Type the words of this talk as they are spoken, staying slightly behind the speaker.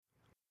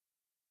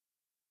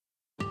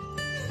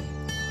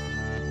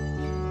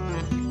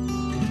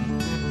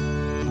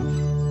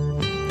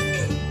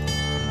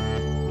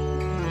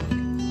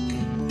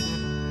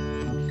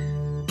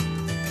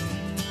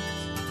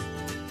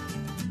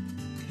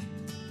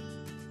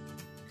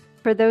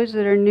For those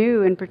that are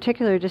new, in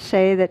particular, to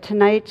say that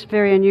tonight's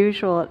very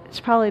unusual. It's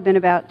probably been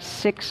about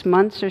 6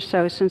 months or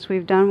so since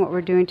we've done what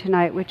we're doing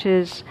tonight, which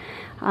is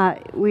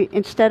we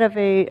instead of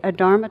a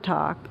Dharma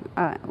talk,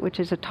 which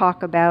is a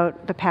talk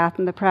about the path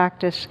and the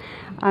practice,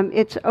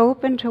 it's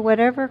open to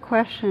whatever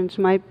questions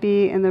might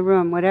be in the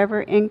room,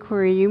 whatever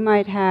inquiry you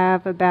might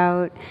have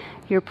about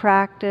your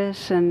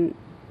practice and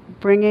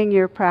bringing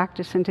your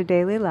practice into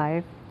daily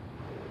life.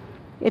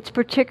 It's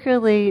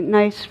particularly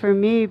nice for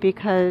me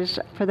because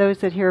for those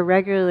that hear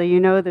regularly,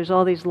 you know there's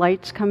all these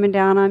lights coming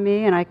down on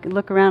me and I can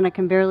look around, I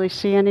can barely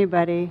see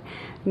anybody.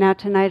 Now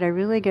tonight I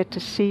really get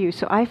to see you,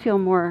 so I feel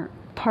more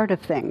part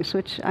of things,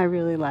 which I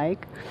really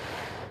like.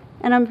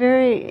 And I'm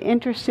very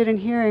interested in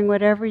hearing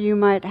whatever you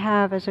might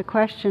have as a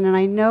question, and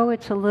I know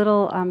it's a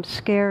little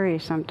scary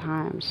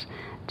sometimes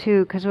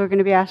too, because we're going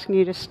to be asking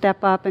you to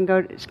step up and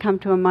come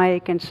to a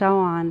mic and so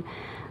on.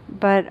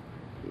 But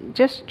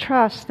just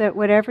trust that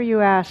whatever you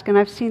ask, and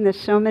I've seen this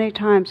so many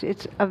times,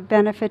 it's of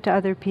benefit to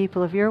other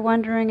people. If you're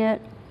wondering it,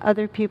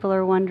 other people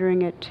are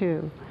wondering it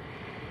too.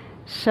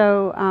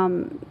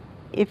 So,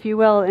 if you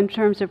will, in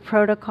terms of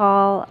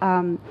protocol,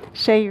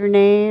 say your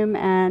name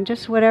and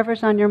just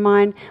whatever's on your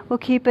mind. We'll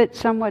keep it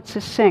somewhat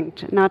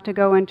succinct, not to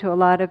go into a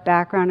lot of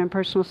background and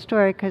personal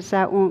story, because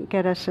that won't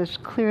get us as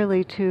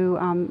clearly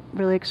to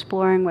really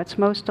exploring what's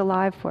most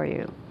alive for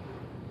you.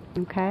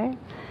 Okay?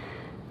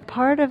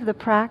 Part of the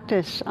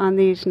practice on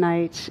these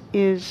nights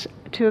is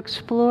to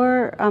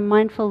explore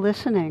mindful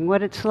listening,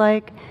 what it's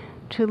like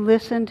to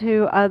listen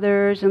to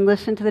others and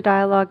listen to the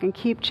dialogue and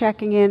keep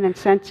checking in and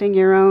sensing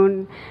your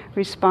own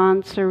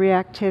response or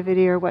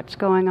reactivity or what's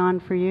going on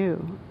for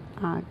you.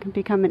 It can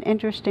become an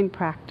interesting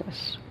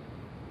practice.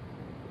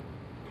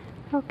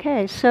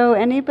 Okay, so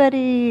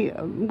anybody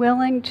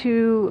willing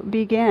to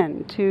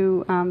begin,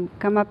 to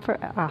come up for...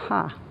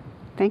 Aha,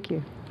 thank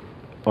you.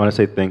 I want to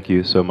say thank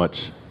you so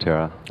much,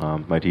 Tara.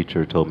 My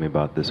teacher told me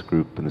about this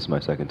group, and this is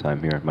my second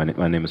time here.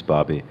 My name is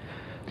Bobby.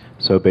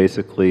 So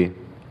basically,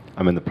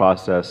 I'm in the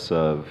process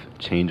of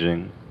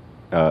changing,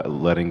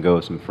 letting go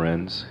of some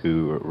friends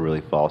who are really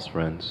false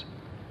friends,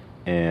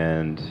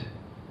 and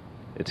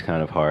it's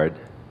kind of hard.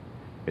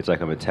 It's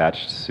like I'm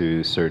attached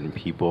to certain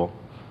people,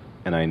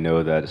 and I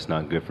know that it's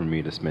not good for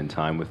me to spend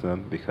time with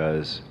them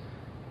because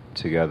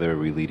together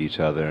we lead each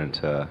other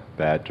into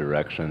bad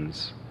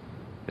directions.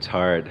 It's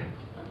hard.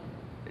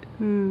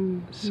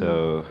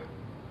 So,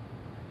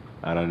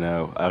 I don't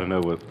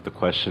know what the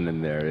question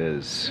in there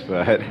is,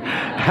 but...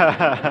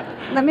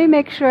 Let me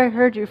make sure I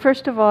heard you.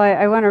 First of all,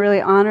 I want to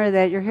really honor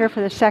that you're here for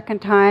the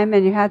second time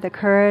and you had the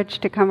courage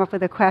to come up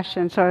with a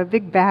question, so a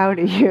big bow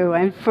to you,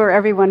 and for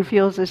everyone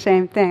feels the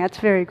same thing. That's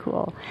very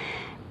cool.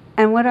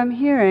 And what I'm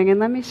hearing,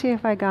 and let me see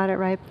if I got it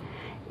right,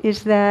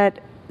 is that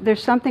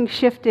there's something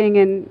shifting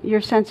in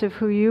your sense of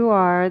who you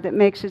are that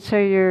makes it so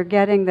you're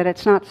getting that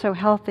it's not so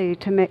healthy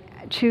to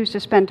choose to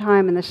spend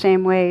time in the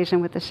same ways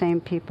and with the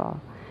same people.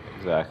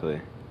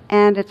 Exactly.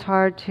 And it's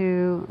hard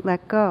to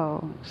let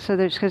go. So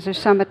because there's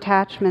some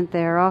attachment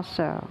there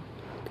also.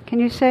 Can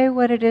you say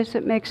what it is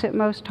that makes it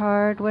most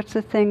hard? What's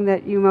the thing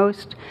that you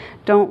most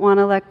don't want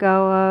to let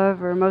go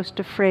of, or most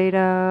afraid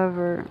of,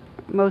 or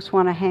most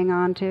want to hang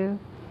on to?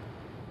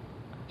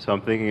 So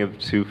I'm thinking of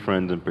two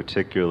friends in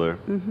particular.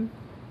 Mm-hmm.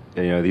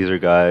 And, these are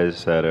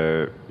guys that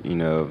are,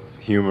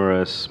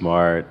 humorous,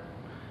 smart.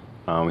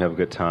 We have a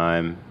good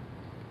time.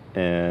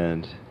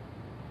 And,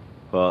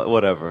 well,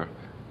 whatever.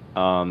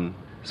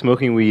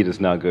 Smoking weed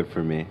is not good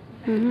for me.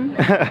 Mm-hmm.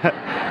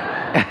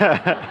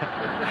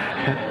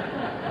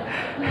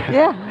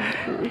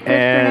 Yeah, good for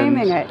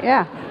naming it,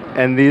 yeah.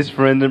 And these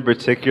friends in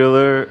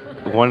particular,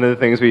 one of the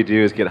things we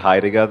do is get high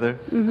together,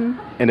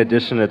 in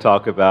addition to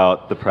talk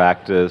about the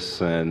practice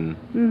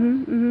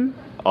and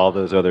all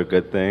those other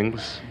good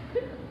things.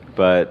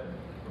 But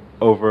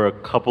over a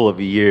couple of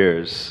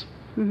years,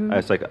 I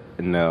was like,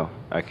 no,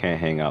 I can't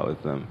hang out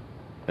with them.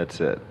 That's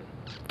it.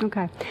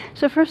 Okay.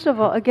 So first of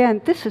all,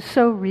 again, this is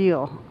so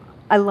real.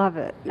 I love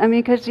it. I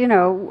mean, because, a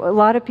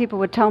lot of people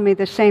would tell me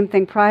the same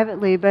thing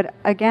privately, but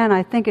again,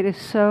 I think it is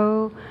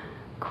so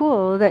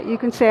cool that you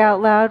can say out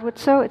loud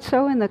it's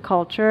so in the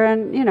culture,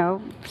 and,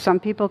 some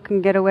people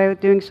can get away with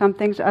doing some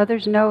things,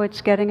 others know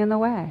it's getting in the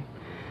way.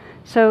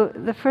 So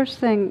the first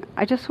thing,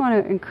 I just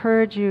want to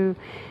encourage you,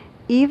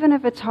 even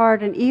if it's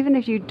hard, and even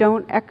if you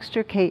don't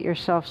extricate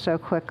yourself so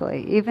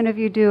quickly, even if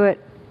you do it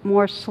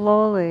more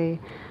slowly,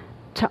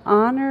 to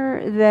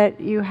honor that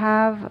you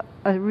have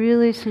a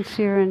really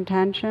sincere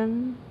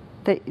intention,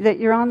 that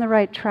you're on the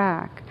right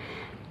track,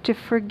 to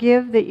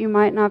forgive that you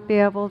might not be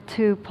able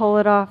to pull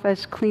it off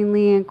as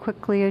cleanly and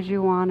quickly as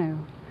you want to.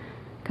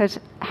 Because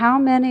how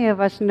many of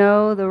us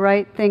know the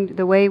right thing,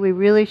 the way we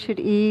really should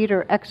eat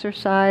or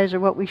exercise or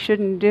what we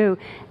shouldn't do,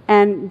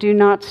 and do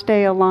not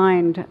stay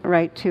aligned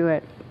right to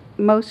it?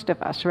 Most of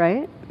us,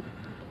 right?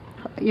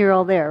 You're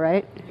all there,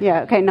 right?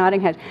 Yeah, okay, nodding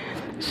heads.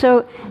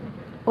 So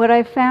what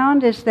I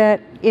found is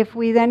that if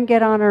we then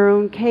get on our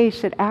own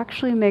case, it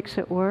actually makes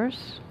it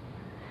worse.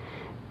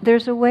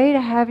 There's a way to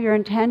have your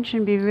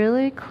intention be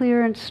really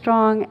clear and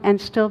strong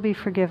and still be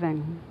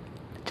forgiving,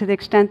 to the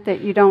extent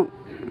that you don't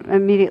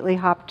immediately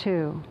hop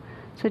to.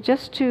 So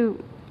just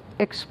to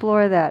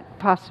explore that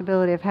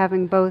possibility of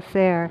having both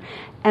there,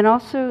 and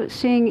also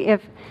seeing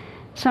if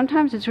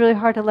sometimes it's really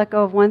hard to let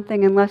go of one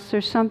thing unless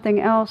there's something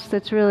else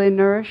that's really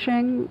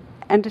nourishing,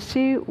 and to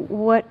see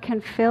what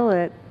can fill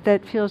it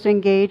that feels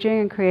engaging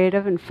and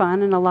creative and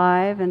fun and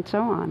alive and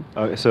so on.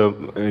 So,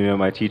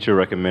 my teacher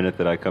recommended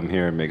that I come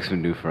here and make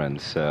some new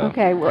friends. So.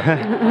 Okay, well,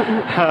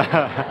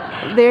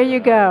 there you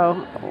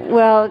go.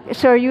 Well,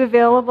 so are you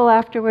available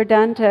after we're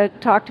done to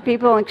talk to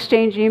people and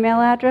exchange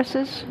email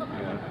addresses?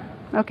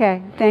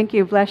 Okay, thank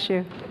you. Bless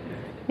you.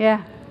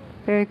 Yeah,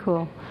 very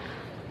cool.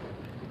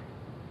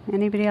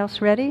 Anybody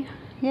else ready?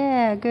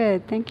 Yeah,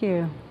 good. Thank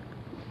you.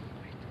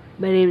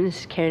 My name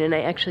is Karen, and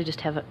I actually just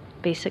have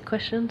basic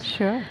questions.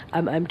 Sure.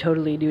 I'm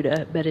totally new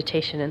to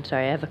meditation, and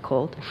sorry, I have a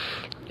cold.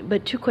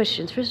 But 2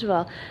 questions. First of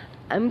all,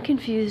 I'm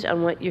confused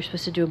on what you're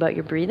supposed to do about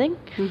your breathing,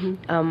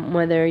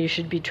 whether you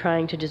should be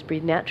trying to just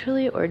breathe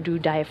naturally or do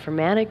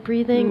diaphragmatic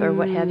breathing or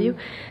what have you.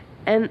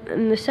 And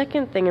the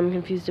second thing I'm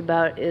confused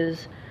about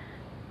is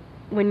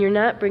when you're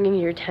not bringing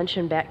your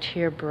attention back to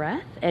your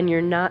breath and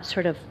you're not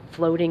sort of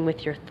floating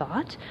with your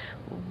thoughts,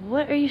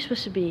 what are you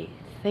supposed to be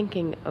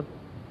thinking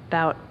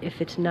about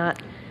if it's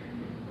not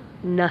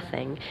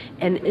nothing?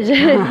 And is it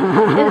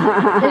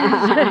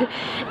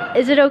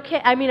is it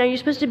okay? I mean, are you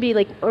supposed to be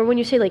like, or when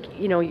you say like,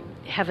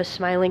 have a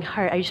smiling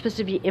heart, are you supposed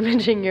to be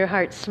imaging your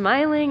heart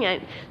smiling?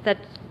 It's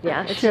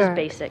Sure. just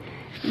basic.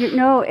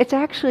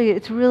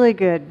 It's really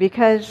good,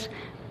 because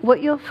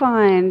what you'll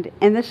find,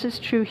 and this is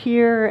true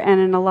here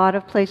and in a lot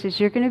of places,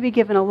 you're going to be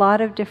given a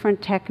lot of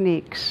different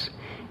techniques.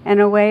 In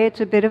a way,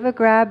 it's a bit of a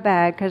grab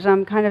bag, because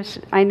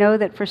I know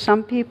that for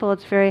some people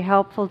it's very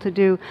helpful to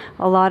do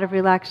a lot of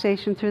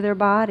relaxation through their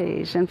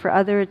bodies, and for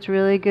others it's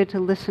really good to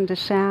listen to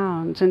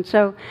sounds. And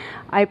so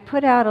I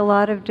put out a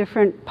lot of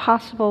different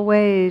possible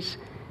ways.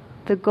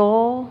 The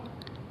goal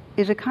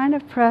is a kind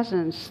of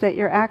presence that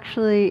you're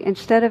actually,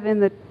 instead of in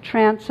the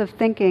trance of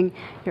thinking,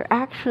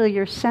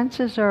 your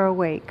senses are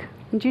awake.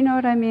 And do you know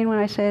what I mean when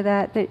I say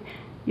that? That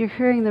you're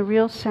hearing the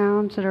real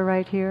sounds that are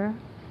right here,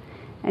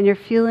 and you're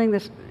feeling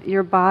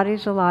your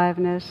body's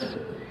aliveness.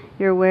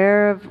 You're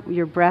aware of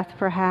your breath,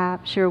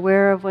 perhaps. You're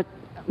aware of what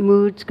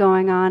mood's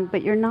going on,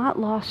 but you're not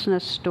lost in a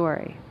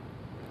story.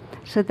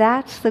 So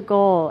that's the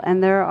goal,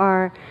 and there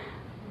are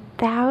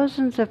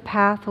thousands of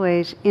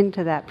pathways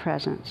into that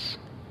presence.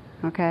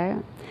 Okay?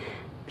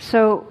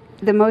 So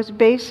the most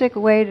basic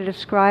way to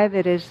describe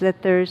it is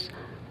that there's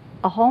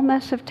a whole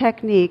mess of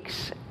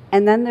techniques,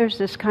 and then there's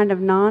this kind of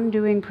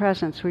non-doing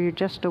presence where you're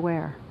just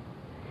aware.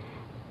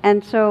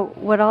 And so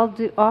what I'll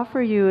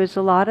offer you is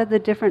a lot of the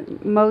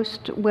different,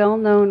 most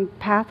well-known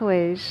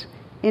pathways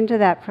into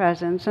that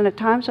presence. And at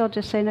times I'll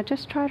just say, now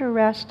just try to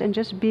rest and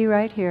just be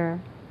right here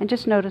and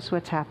just notice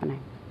what's happening.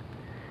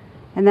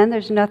 And then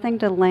there's nothing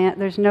to land,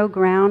 there's no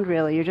ground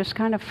really. You're just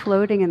kind of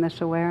floating in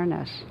this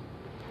awareness.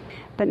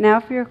 But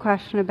now for your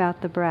question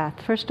about the breath.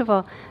 First of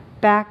all,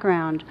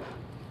 background.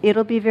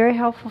 It'll be very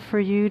helpful for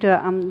you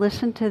to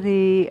listen to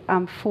the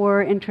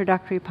 4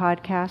 introductory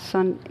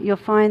podcasts. You'll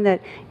find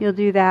that you'll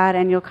do that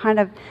and you'll kind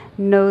of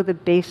know the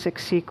basic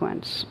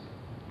sequence.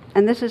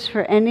 And this is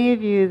for any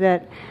of you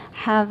that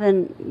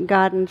haven't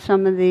gotten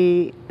some of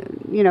the,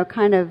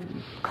 kind of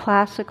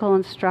classical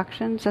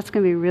instructions. That's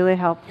going to be really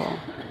helpful.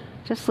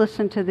 Just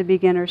listen to the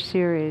beginner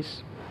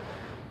series.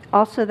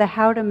 Also, the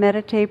How to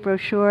Meditate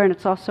brochure, and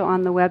it's also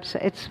on the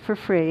website. It's for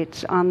free.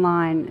 It's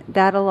online.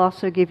 That'll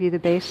also give you the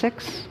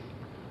basics.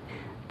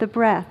 The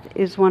breath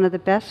is one of the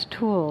best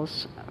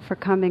tools for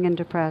coming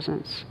into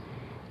presence.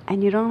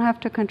 And you don't have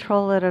to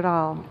control it at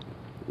all.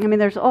 I mean,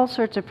 there's all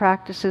sorts of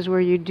practices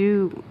where you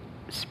do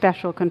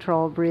special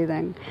controlled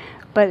breathing.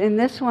 But in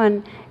this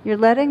one, you're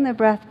letting the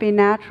breath be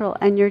natural,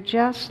 and you're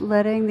just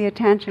letting the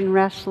attention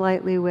rest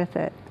lightly with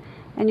it.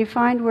 And you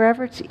find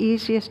wherever it's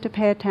easiest to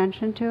pay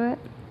attention to it.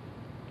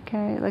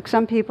 Okay? Like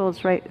some people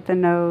it's right at the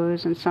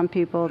nose, and some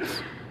people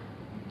it's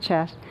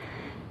chest.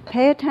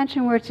 Pay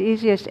attention where it's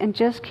easiest and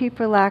just keep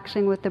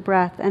relaxing with the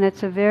breath. And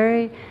it's a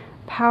very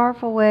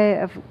powerful way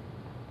of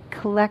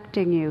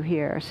collecting you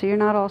here. So you're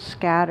not all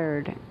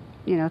scattered,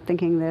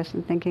 thinking this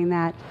and thinking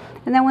that.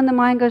 And then when the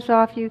mind goes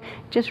off, you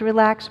just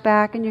relax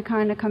back and you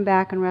kind of come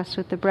back and rest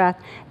with the breath.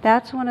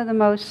 That's one of the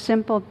most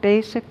simple,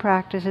 basic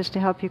practices to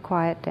help you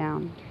quiet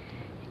down.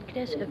 Can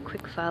I ask a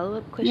quick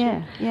follow-up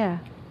question? Yeah.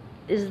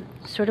 Is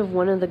sort of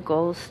one of the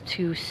goals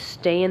to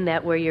stay in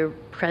that where you're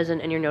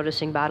present and you're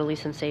noticing bodily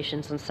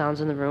sensations and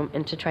sounds in the room,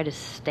 and to try to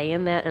stay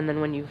in that, and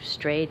then when you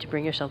stray, to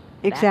bring yourself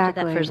back to that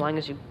for as long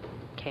as you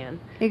can?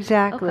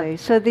 Exactly. Okay.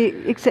 So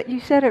you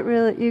said it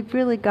really, you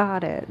really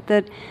got it.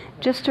 That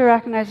just to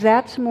recognize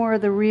that's more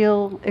the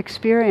real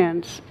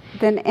experience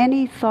than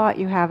any thought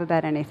you have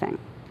about anything.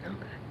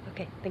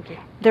 Okay, thank you.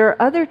 There are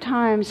other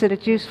times that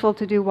it's useful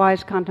to do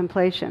wise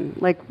contemplation,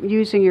 like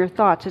using your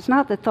thoughts. It's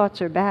not that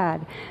thoughts are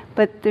bad,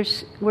 but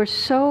we're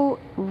so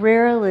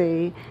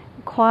rarely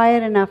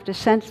quiet enough to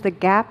sense the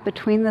gap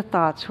between the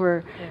thoughts.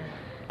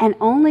 And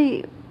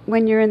only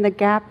when you're in the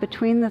gap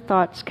between the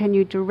thoughts can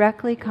you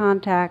directly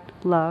contact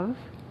love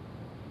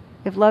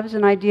If love is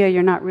an idea,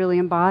 you're not really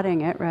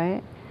embodying it,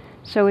 right?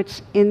 So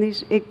it's in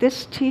these.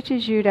 This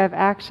teaches you to have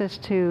access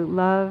to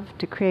love,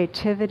 to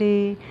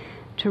creativity,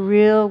 to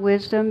real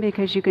wisdom,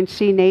 because you can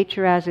see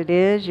nature as it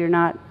is. You're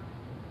not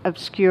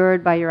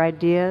obscured by your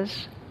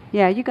ideas.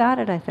 Yeah, you got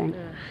it, I think.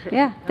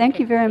 Yeah, thank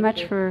you very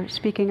much for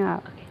speaking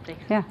up. Okay,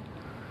 thanks. Yeah.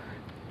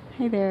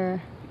 Hey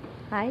there.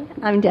 Hi,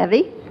 I'm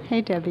Debbie,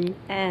 Hey, Debbie.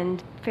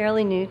 and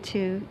fairly new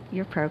to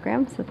your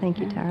program, so thank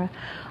you, Tara.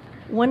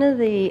 One of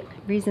the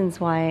reasons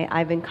why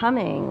I've been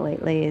coming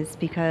lately is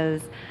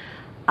because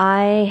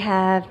I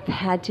have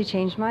had to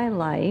change my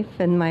life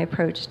and my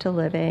approach to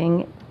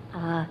living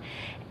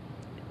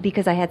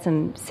because I had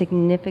some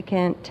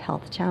significant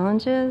health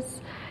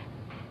challenges.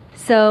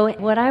 So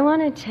what I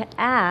wanted to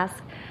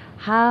ask,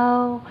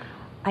 how,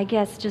 I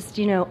guess, just,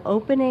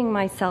 opening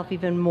myself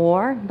even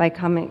more by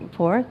coming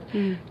forth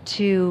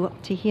to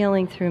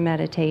healing through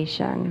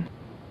meditation.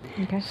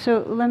 Okay.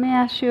 So let me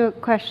ask you a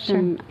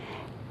question. Sure.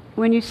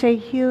 When you say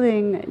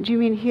healing, do you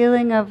mean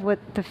healing of what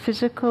the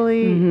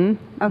physically?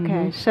 Mm-hmm. Okay,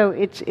 Mm-hmm. so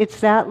it's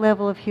that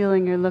level of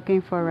healing you're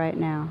looking for right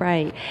now.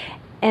 Right.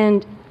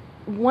 And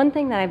one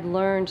thing that I've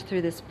learned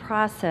through this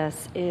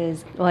process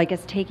is, well, I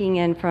guess taking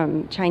in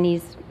from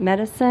Chinese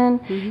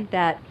medicine,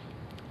 that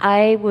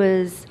I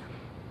was,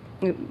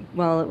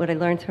 well, what I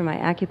learned through my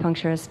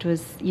acupuncturist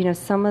was,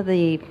 some of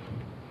the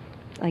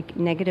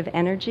negative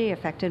energy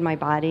affected my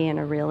body in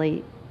a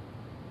really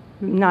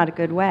not a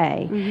good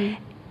way,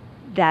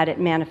 that it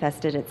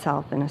manifested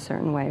itself in a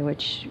certain way,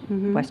 which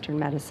Western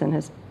medicine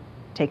has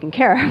taken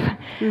care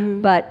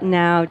of. But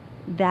now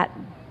that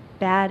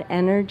bad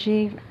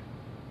energy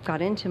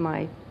got into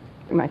my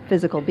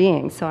physical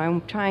being, so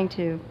I'm trying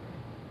to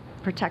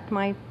protect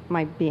my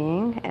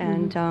being,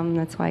 and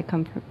that's why I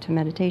come to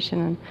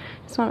meditation, and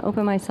just want to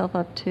open myself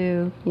up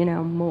to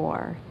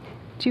more.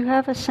 Do you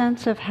have a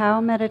sense of how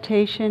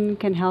meditation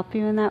can help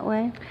you in that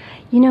way?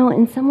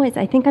 In some ways,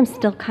 I think I'm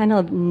still kind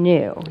of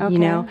new.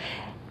 Okay.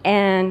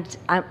 And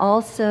I'm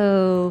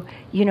also,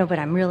 but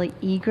I'm really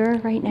eager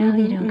right now,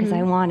 because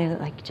I want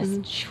to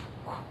just,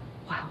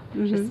 wow,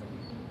 just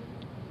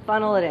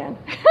funnel it in.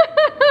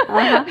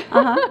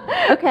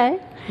 Okay.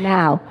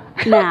 Now.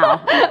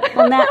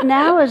 Well,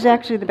 now is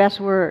actually the best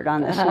word on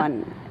this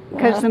one.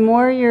 Because the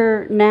more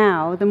you're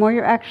now, the more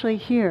you're actually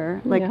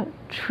here,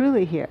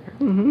 truly here.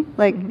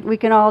 We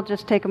can all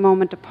just take a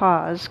moment to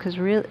pause,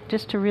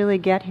 just to really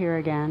get here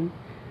again.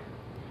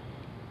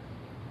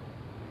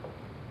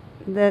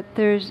 That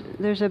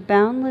there's a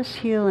boundless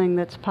healing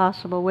that's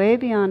possible, way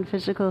beyond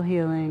physical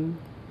healing,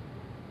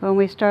 when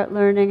we start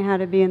learning how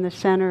to be in the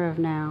center of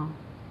now,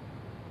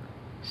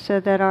 so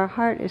that our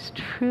heart is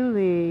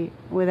truly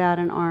without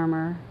an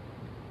armor,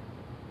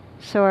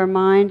 so our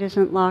mind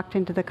isn't locked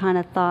into the kind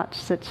of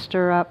thoughts that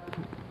stir up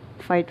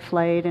fight,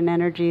 flight, and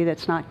energy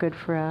that's not good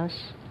for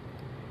us.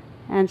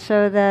 And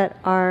so that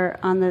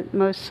on the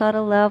most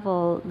subtle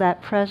level,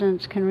 that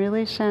presence can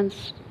really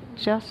sense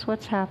just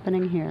what's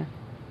happening here.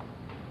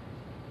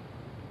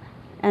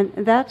 And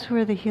that's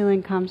where the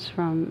healing comes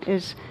from,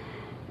 is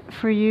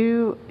for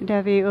you,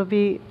 Debbie, it will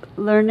be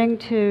learning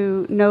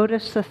to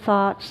notice the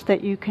thoughts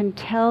that you can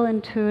tell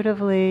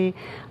intuitively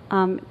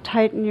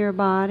tighten your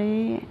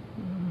body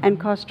and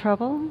cause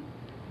trouble.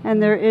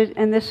 And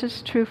this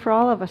is true for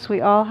all of us.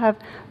 We all have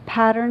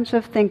patterns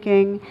of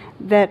thinking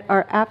that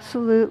are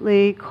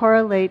absolutely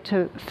correlate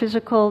to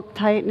physical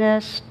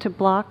tightness, to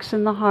blocks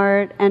in the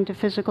heart, and to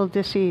physical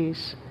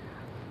dis-ease.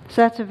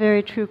 So that's a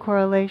very true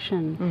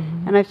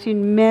correlation. And I've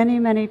seen many,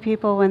 many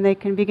people, when they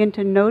can begin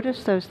to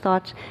notice those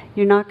thoughts,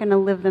 you're not going to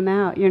live them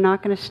out. You're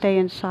not going to stay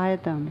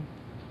inside them.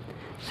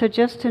 So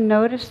just to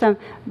notice them,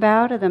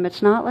 bow to them.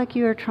 It's not like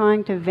you are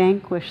trying to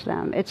vanquish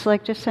them. It's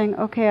like just saying,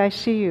 okay, I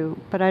see you,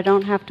 but I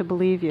don't have to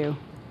believe you.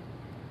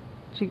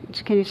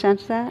 Can you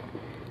sense that?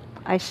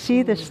 I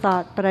see this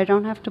thought, but I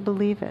don't have to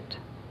believe it.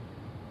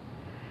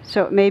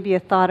 So it may be a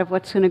thought of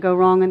what's going to go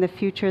wrong in the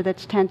future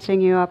that's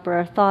tensing you up, or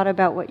a thought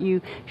about what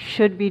you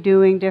should be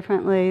doing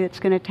differently that's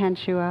going to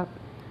tense you up.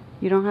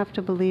 You don't have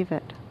to believe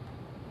it.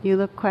 You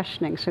look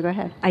questioning, so go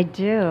ahead. I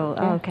do. Yeah.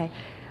 Oh, okay.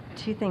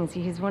 Two things.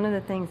 Because one of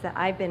the things that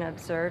I've been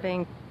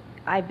observing,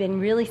 I've been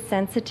really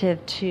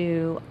sensitive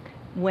to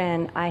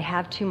when I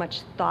have too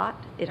much thought,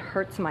 it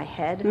hurts my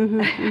head,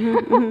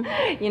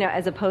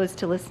 as opposed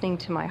to listening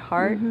to my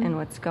heart and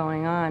what's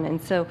going on.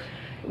 And so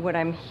what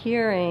I'm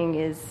hearing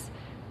is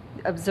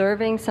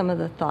observing some of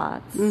the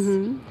thoughts.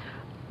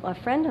 A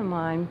friend of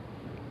mine,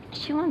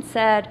 she once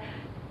said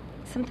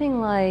something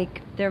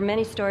like, there are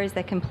many stories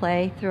that can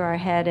play through our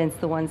head, and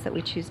it's the ones that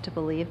we choose to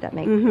believe that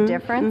make the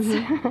difference.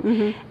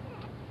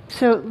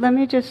 So let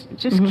me just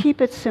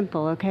keep it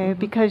simple, okay?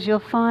 Because you'll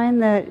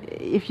find that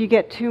if you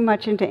get too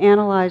much into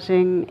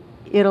analyzing,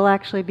 it'll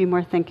actually be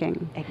more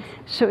thinking.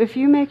 So if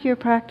you make your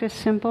practice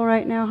simple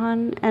right now,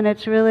 hon, and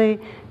it's really,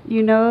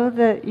 you know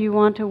that you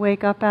want to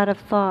wake up out of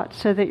thought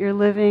so that you're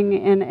living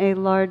in a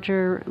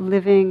larger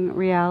living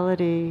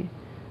reality,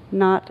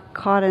 not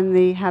caught in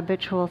the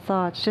habitual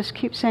thoughts. Just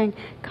keep saying,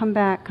 come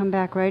back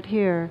right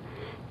here.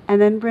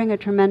 And then bring a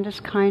tremendous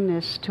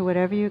kindness to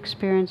whatever you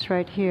experience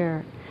right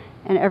here.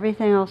 and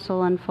everything else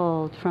will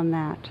unfold from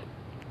that.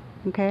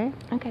 Okay?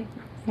 Okay.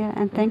 Yeah,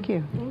 and thank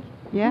you. Thank you.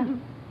 Yeah.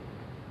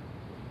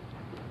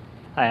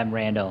 Hi, I'm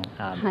Randall.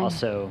 Hi.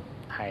 Also,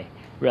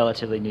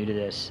 relatively new to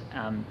this.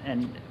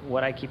 And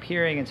what I keep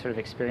hearing and sort of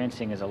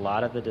experiencing is a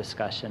lot of the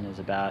discussion is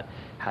about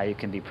how you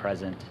can be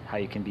present, how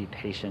you can be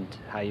patient,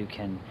 how you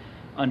can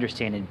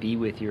understand and be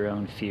with your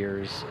own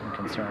fears and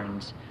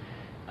concerns.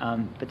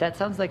 But that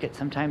sounds like it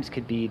sometimes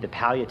could be the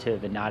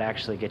palliative and not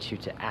actually get you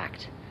to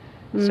act.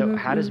 So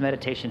how does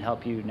meditation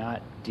help you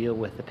not deal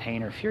with the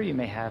pain or fear you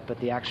may have, but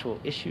the actual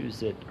issues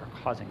that are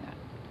causing that?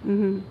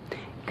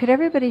 Could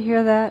everybody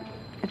hear that?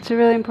 It's a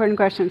really important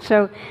question.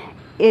 So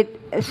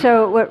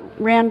what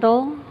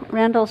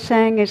Randall's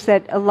saying is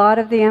that a lot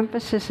of the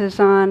emphasis is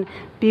on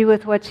be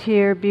with what's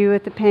here, be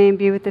with the pain,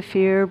 be with the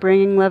fear,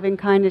 bringing loving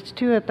kindness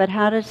to it. But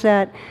how does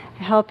that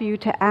help you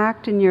to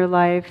act in your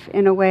life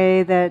in a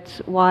way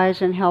that's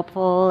wise and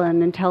helpful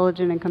and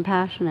intelligent and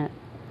compassionate?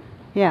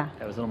 Yeah.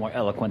 That was a little more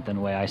eloquent than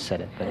the way I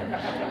said it. But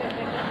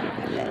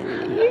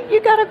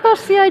you got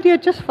across the idea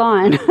just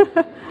fine.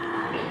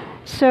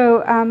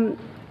 So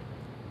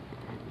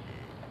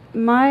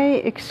my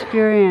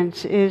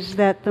experience is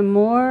that the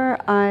more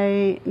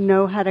I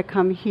know how to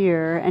come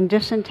here and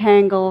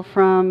disentangle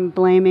from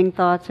blaming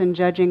thoughts and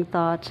judging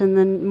thoughts, and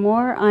the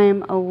more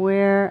I'm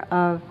aware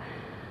of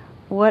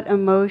what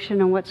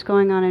emotion and what's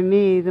going on in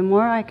me, the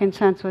more I can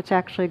sense what's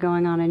actually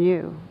going on in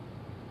you.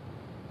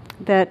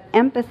 That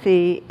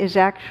empathy is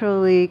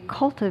actually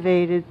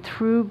cultivated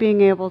through being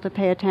able to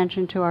pay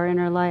attention to our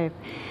inner life.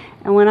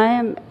 And when I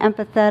am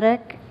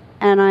empathetic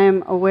and I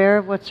am aware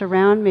of what's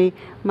around me,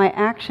 my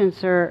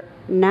actions are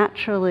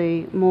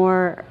naturally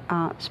more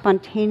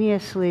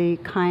spontaneously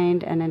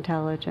kind and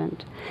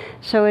intelligent.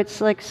 So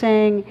it's like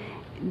saying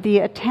the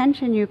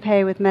attention you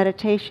pay with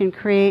meditation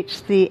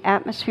creates the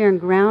atmosphere and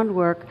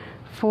groundwork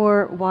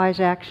for wise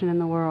action in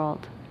the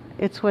world.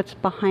 It's what's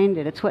behind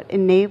it. It's what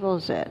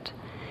enables it.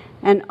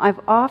 And I've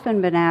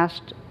often been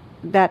asked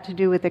that to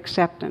do with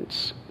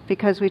acceptance,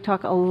 because we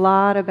talk a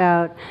lot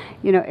about,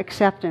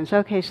 acceptance.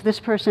 Okay, so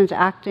this person's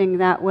acting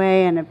that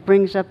way and it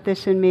brings up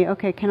this in me.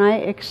 Okay, can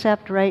I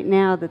accept right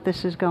now that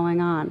this is going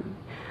on?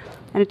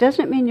 And it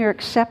doesn't mean you're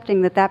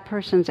accepting that that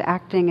person's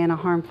acting in a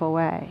harmful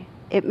way.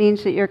 It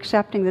means that you're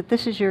accepting that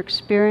this is your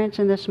experience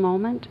in this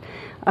moment.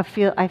 I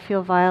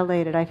feel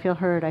violated, I feel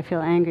hurt, I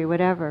feel angry,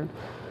 whatever.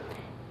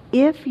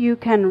 If you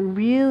can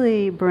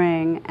really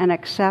bring an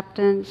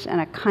acceptance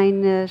and a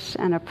kindness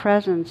and a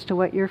presence to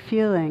what you're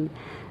feeling,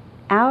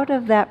 out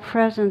of that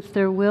presence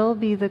there will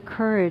be the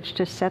courage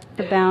to set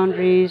the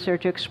boundaries or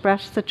to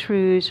express the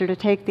truths or to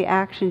take the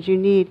actions you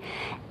need.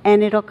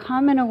 And it'll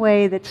come in a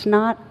way that's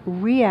not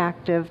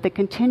reactive, that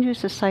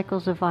continues the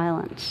cycles of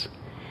violence.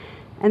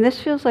 And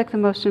this feels like the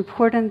most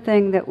important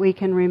thing that we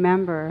can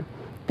remember,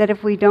 that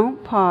if we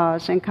don't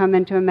pause and come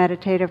into a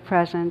meditative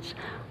presence,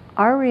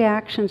 our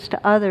reactions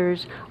to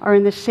others are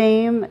in the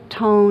same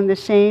tone, the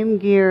same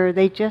gear.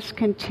 They just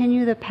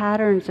continue the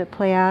patterns that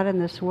play out in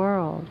this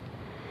world.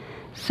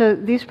 So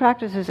these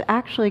practices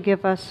actually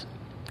give us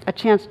a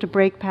chance to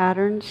break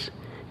patterns,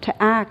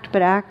 to act,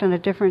 but act on a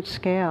different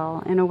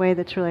scale in a way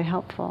that's really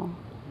helpful.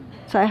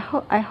 So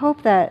I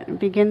hope that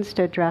begins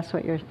to address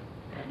what you're...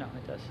 No,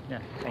 it does. Yeah,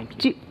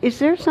 thank you. Is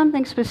there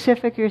something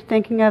specific you're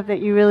thinking of that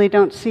you really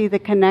don't see the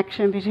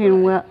connection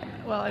between...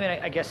 Well, I mean,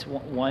 I guess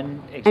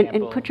one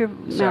example... And put your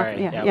mouth...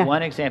 Sorry. Yeah.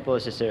 One example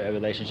is just a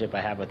relationship I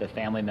have with a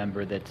family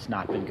member that's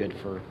not been good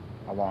for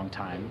a long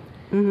time.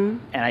 Mm-hmm.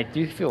 And I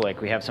do feel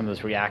like we have some of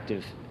those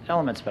reactive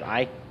elements, but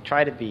I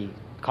try to be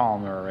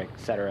calmer, et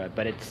cetera,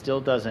 but it still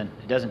doesn't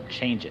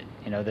change it.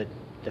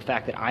 The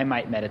fact that I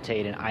might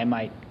meditate and I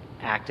might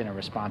act in a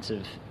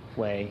responsive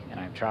way, and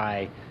I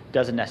try,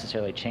 doesn't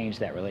necessarily change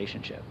that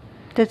relationship.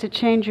 Does it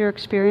change your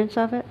experience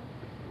of it?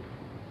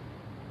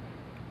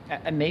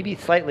 Maybe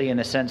slightly, in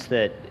the sense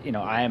that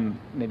I am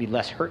maybe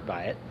less hurt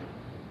by it,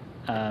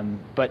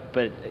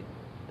 but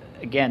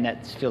again,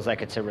 that feels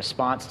like it's a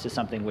response to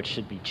something which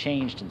should be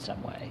changed in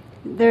some way.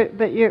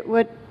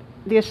 What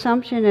the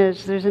assumption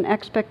is, there's an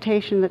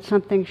expectation that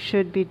something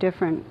should be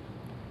different.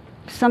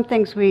 Some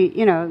things we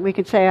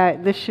can say,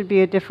 this should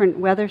be a different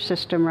weather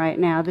system right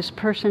now. This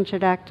person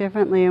should act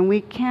differently, and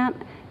we can't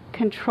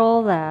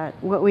control that.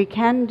 What we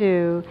can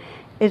do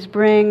is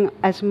bring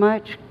as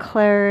much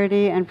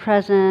clarity and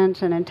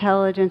presence and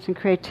intelligence and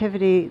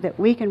creativity that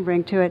we can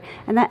bring to it,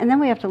 and then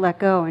we have to let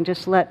go and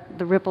just let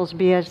the ripples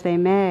be as they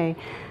may.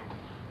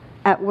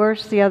 At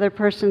worst, the other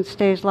person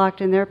stays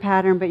locked in their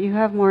pattern, but you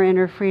have more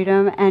inner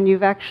freedom, and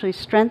you've actually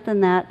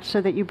strengthened that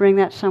so that you bring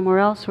that somewhere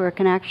else where it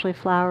can actually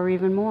flower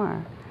even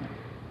more.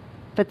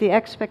 But the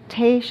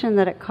expectation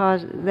that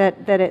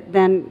it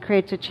then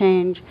creates a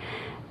change,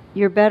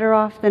 you're better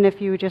off than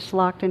if you were just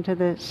locked into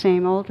the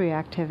same old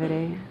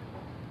reactivity.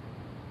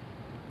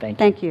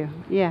 Thank you.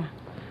 Yeah.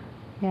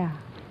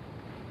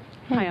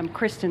 Hi, I'm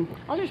Kristen.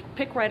 I'll just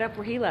pick right up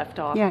where he left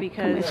off, because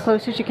come as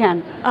close as you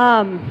can.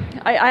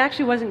 I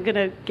actually wasn't going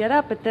to get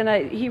up, but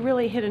then he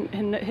really hit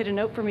a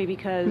note for me,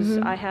 because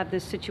I had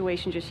this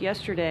situation just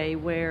yesterday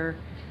where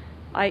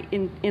I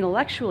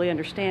intellectually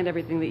understand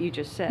everything that you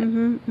just said.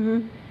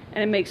 And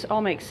it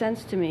all makes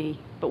sense to me.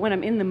 But when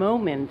I'm in the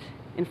moment,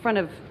 in front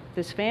of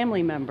this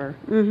family member,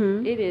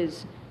 it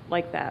is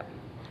like that.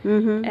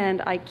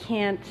 And I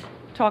can't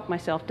talk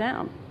myself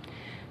down.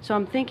 So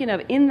I'm thinking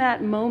of, in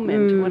that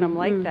moment when I'm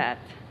like that,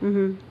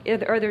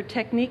 are there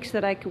techniques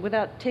that I could,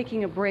 without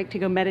taking a break to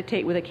go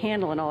meditate with a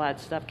candle and all that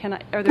stuff,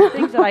 are there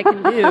things that I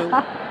can do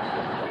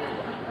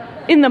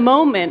in the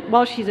moment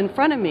while she's in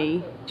front of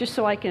me, just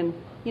so I can,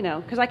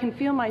 because I can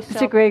feel myself.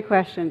 It's a great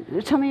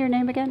question. Tell me your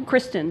name again.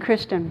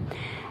 Kristen.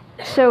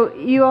 So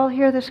you all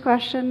hear this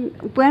question?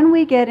 When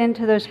we get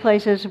into those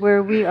places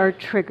where we are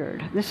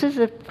triggered, this is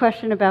a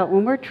question about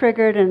when we're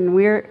triggered and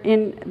we're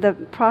in the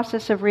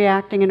process of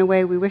reacting in a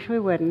way we wish we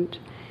wouldn't.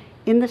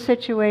 In the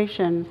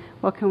situation,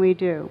 what can we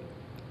do?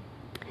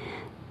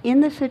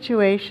 In the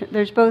situation,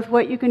 there's both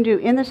what you can do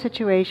in the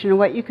situation and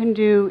what you can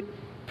do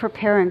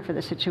preparing for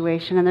the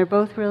situation, and they're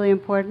both really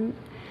important.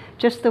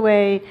 Just the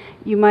way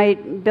you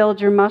might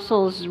build your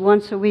muscles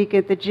once a week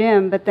at the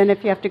gym, but then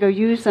if you have to go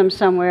use them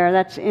somewhere,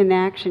 that's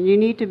inaction. You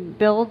need to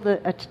build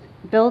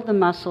the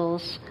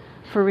muscles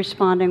for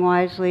responding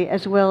wisely,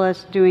 as well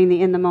as doing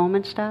the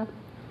in-the-moment stuff.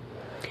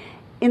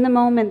 In the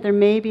moment, there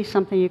may be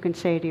something you can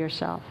say to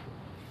yourself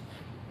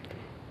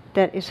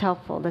that is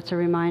helpful, that's a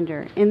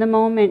reminder. In the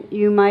moment,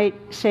 you might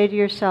say to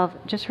yourself,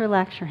 just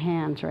relax your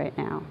hands right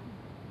now.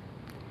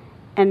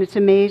 And it's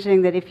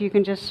amazing that if you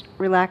can just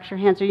relax your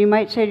hands, or you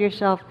might say to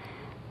yourself,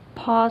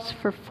 pause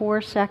for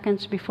 4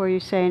 seconds before you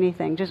say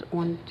anything. Just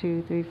 1,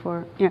 2, 3,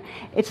 4.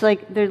 It's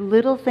like they're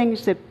little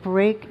things that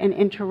break and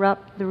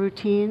interrupt the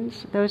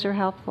routines. Those are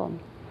helpful.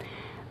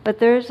 But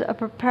there's a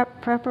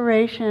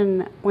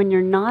preparation when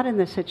you're not in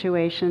the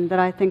situation that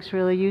I think is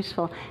really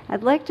useful.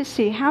 I'd like to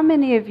see how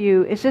many of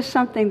you, is this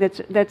something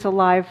that's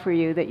alive for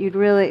you, that you'd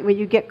really, when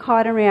you get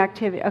caught in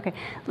reactivity? Okay,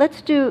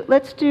 let's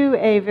do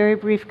a very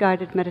brief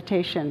guided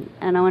meditation,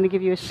 and I want to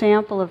give you a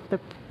sample of the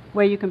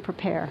way you can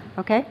prepare,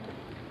 okay?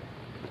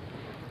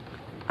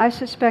 I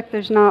suspect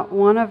there's not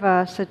one of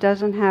us that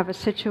doesn't have a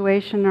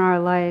situation in our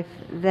life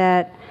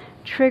that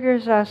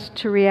triggers us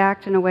to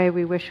react in a way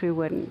we wish we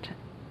wouldn't.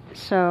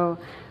 So,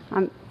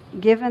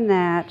 given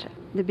that,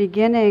 the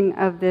beginning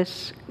of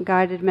this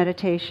guided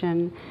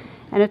meditation,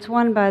 and it's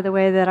one, by the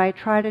way, that I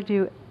try to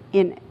do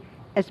in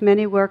as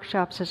many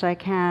workshops as I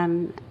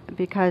can,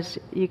 because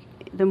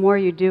the more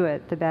you do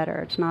it, the better.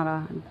 It's not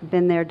a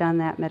been there, done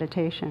that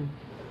meditation.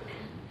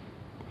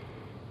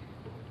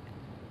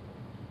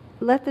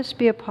 Let this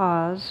be a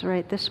pause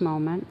right this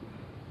moment,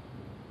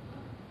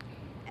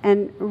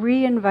 and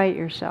re-invite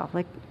yourself,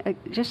 like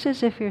just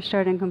as if you're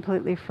starting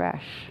completely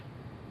fresh.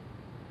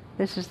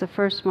 This is the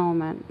first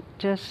moment,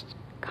 just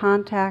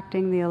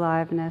contacting the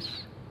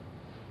aliveness,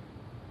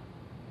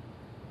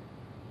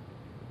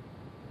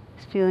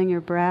 feeling your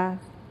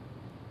breath,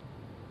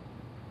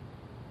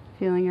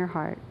 feeling your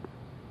heart.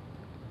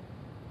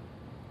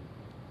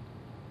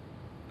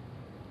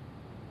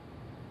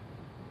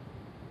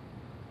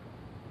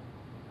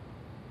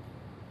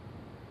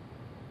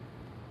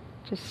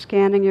 Just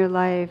scanning your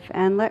life,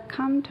 and let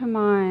come to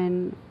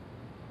mind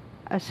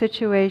a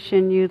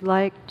situation you'd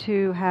like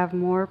to have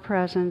more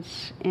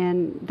presence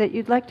in, that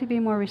you'd like to be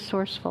more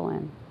resourceful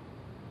in.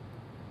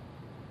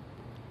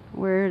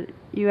 Where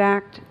you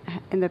act,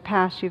 in the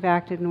past you've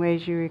acted in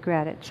ways you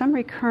regret it. Some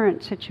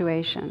recurrent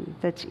situation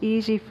that's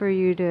easy for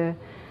you to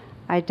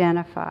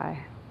identify,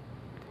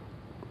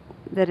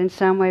 that in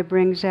some way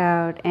brings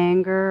out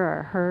anger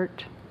or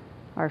hurt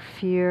or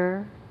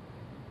fear,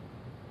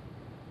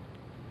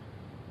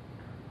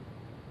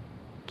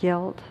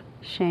 guilt,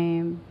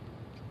 shame,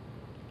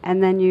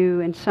 and then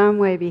you in some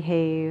way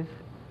behave,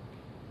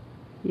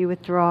 you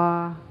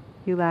withdraw,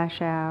 you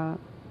lash out,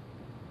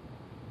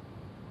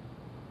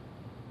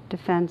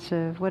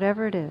 defensive,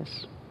 whatever it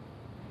is.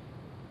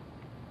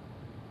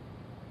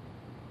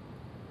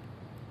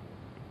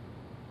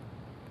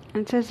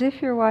 It's as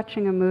if you're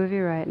watching a movie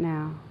right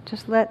now.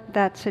 Just let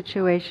that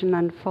situation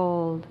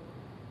unfold.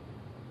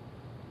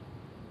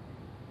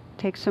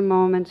 Take some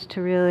moments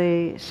to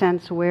really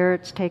sense where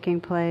it's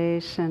taking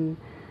place and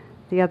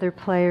the other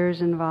players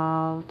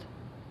involved,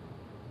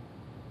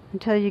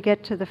 until you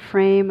get to the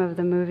frame of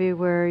the movie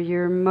where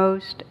you're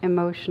most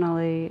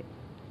emotionally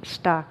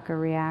stuck or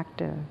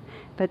reactive.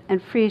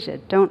 And freeze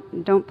it.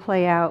 Don't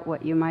play out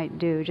what you might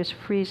do. Just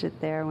freeze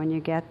it there when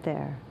you get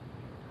there,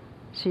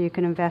 so you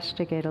can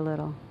investigate a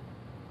little.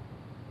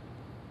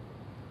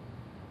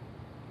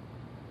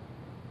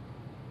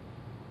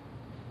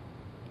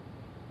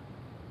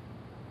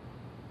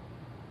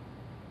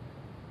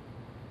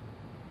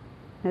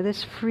 Now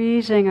this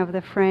freezing of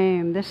the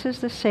frame, this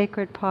is the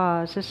sacred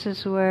pause. This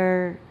is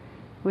where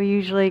we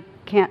usually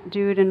can't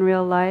do it in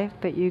real life,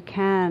 but you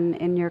can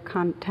in your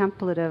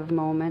contemplative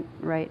moment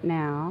right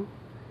now.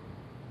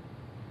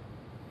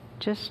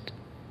 Just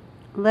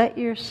let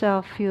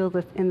yourself feel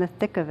in the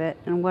thick of it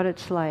and what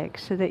it's like,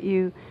 so that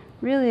you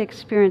really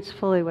experience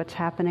fully what's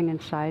happening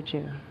inside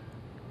you.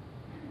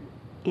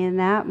 In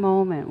that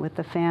moment with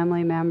the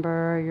family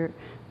member or your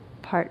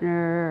partner,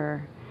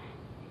 or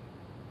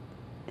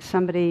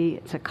somebody,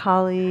 it's a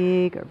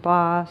colleague or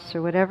boss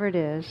or whatever it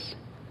is,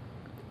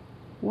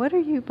 what are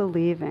you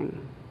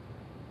believing?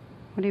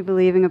 What are you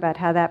believing about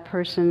how that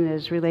person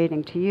is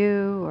relating to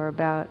you, or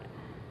about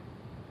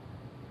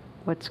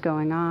what's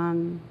going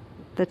on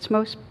that's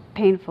most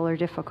painful or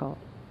difficult?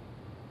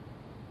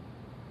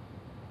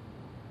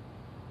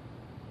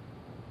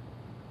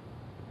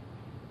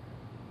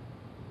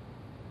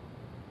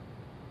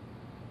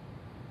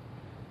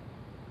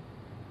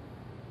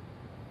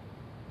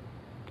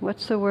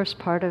 What's the worst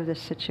part of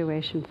this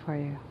situation for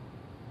you?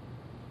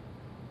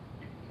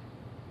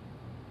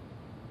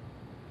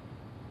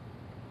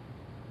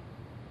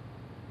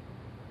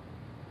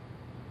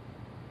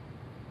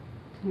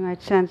 You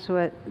might sense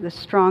what the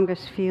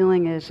strongest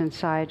feeling is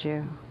inside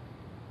you.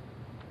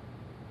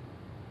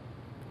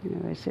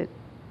 Is it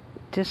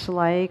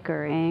dislike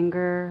or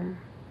anger,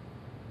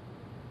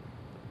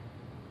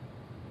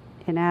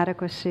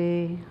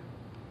 inadequacy,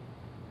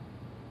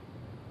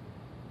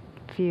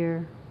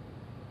 fear?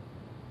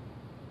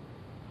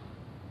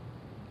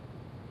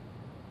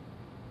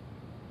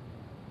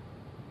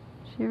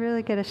 So you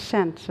really get a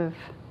sense of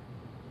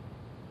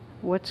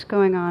what's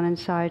going on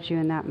inside you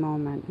in that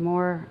moment.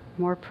 More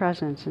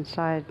presence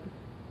inside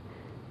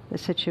the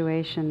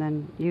situation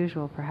than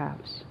usual,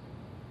 perhaps.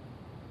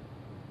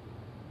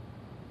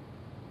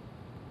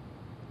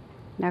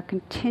 Now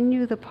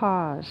continue the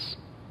pause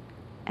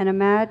and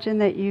imagine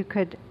that you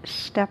could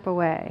step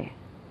away,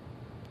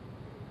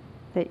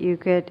 that you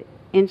could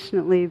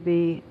instantly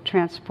be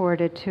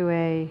transported to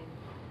a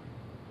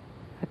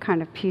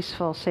kind of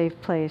peaceful,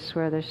 safe place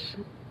where there's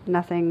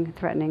nothing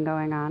threatening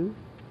going on.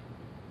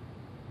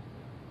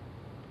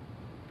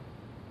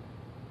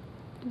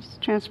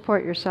 Just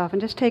transport yourself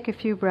and just take a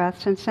few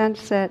breaths and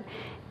sense that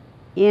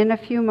in a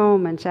few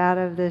moments out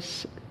of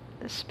this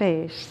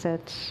space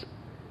that's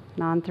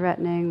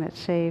non-threatening, that's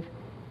safe,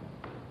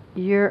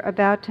 you're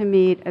about to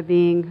meet a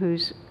being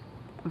who's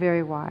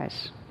very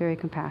wise, very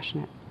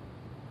compassionate.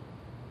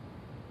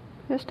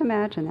 Just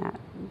imagine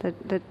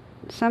that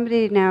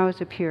somebody now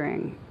is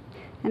appearing.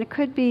 And it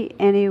could be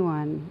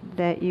anyone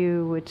that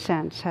you would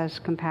sense has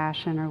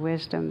compassion or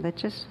wisdom, that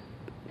just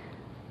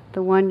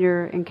the one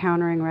you're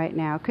encountering right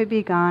now. It could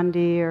be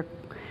Gandhi or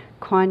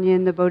Kuan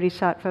Yin, the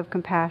Bodhisattva of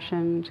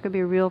compassion. It could be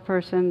a real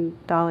person,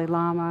 Dalai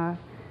Lama.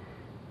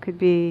 It could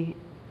be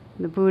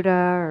the Buddha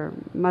or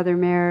Mother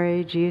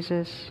Mary,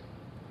 Jesus.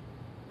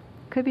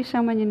 It could be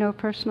someone you know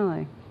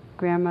personally,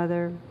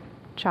 grandmother,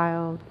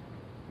 child.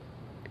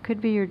 It could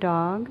be your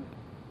dog.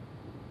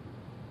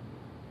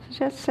 So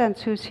just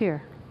sense who's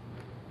here.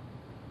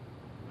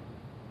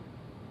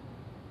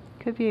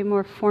 It could be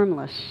more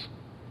formless,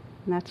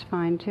 and that's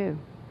fine too.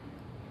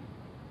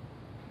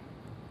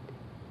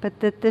 But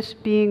that this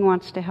being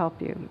wants to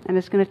help you, and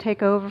it's going to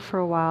take over for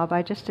a while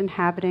by just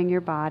inhabiting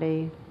your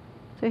body.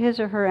 So his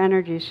or her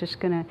energy is just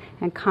going to,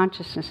 and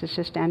consciousness is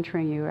just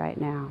entering you right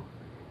now.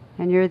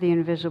 And you're the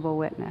invisible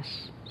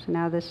witness. So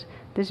now this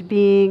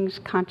being's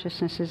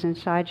consciousness is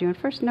inside you. And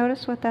first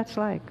notice what that's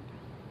like.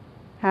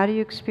 How do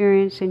you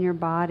experience in your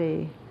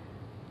body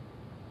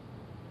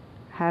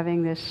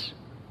having this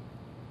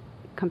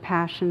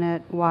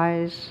compassionate,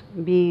 wise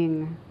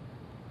being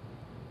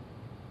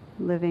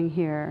living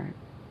here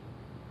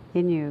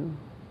in you?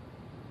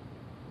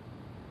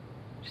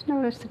 Just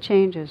notice the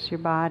changes, your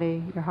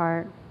body, your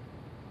heart,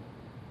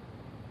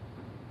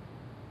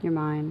 your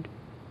mind.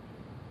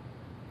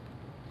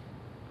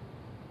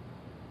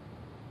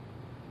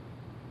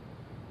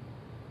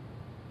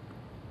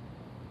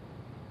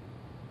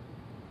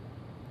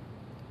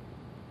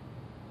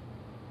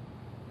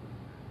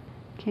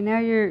 Okay, now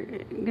you're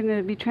going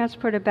to be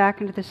transported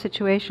back into the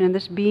situation, and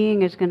this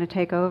being is going to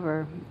take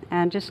over.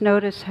 And just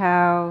notice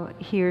how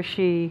he or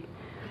she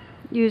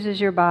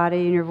uses your body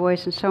and your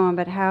voice and so on,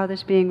 but how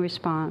this being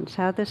responds,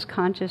 how this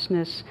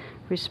consciousness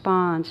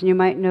responds. And you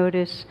might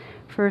notice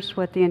first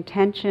what the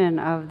intention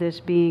of this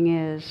being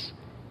is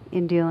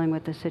in dealing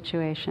with the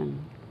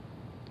situation.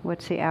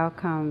 What's the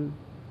outcome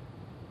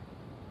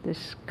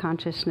this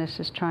consciousness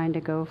is trying to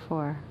go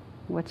for?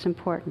 What's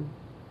important?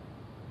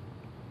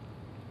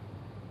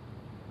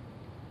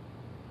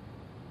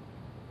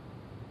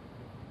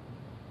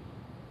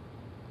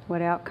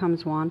 What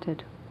outcomes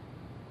wanted?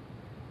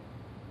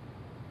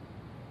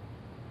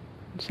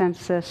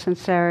 Sense the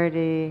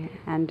sincerity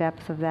and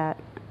depth of that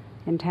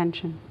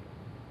intention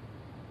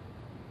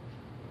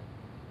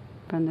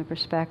from the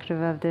perspective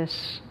of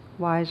this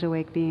wise,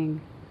 awake being.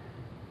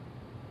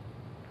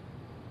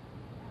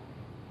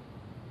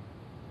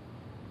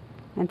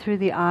 And through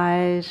the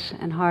eyes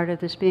and heart of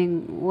this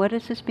being, what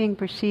does this being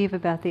perceive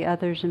about the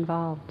others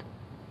involved?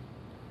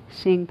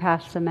 Seeing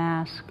past the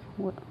mask,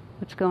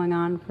 what's going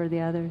on for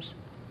the others?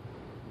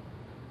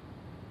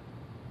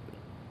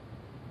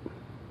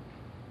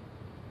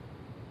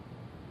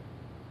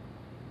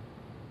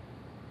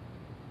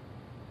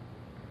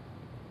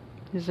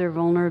 Is there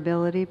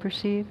vulnerability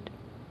perceived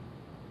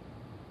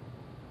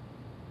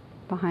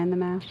behind the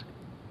mask?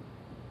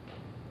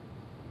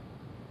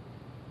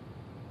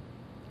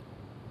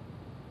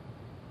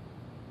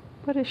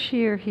 What does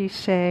she or he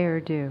say or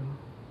do?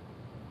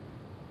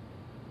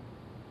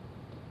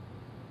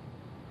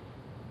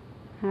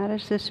 How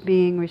does this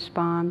being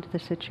respond to the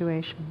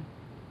situation?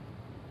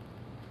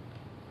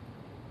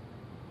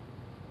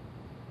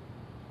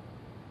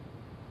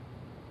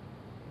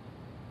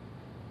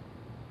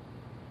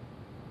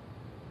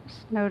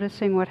 Just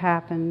noticing what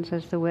happens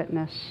as the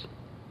witness.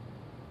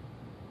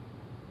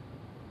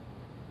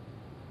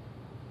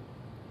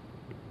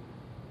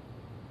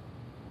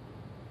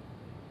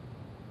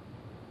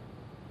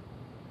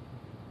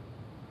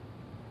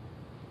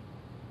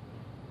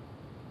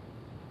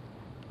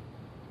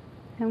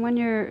 And when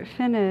you're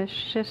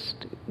finished,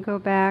 just go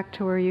back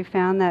to where you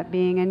found that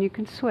being, and you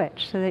can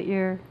switch so that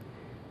you're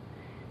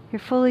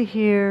fully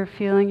here,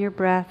 feeling your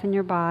breath in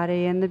your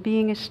body, and the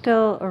being is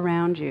still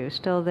around you,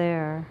 still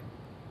there.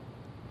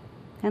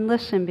 And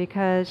listen,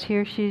 because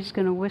here she's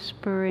going to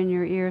whisper in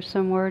your ear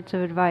some words of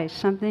advice,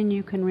 something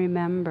you can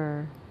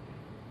remember,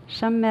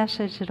 some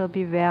message that'll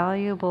be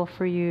valuable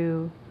for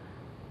you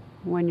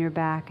when you're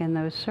back in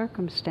those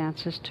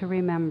circumstances to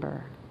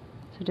remember.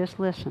 So just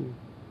listen.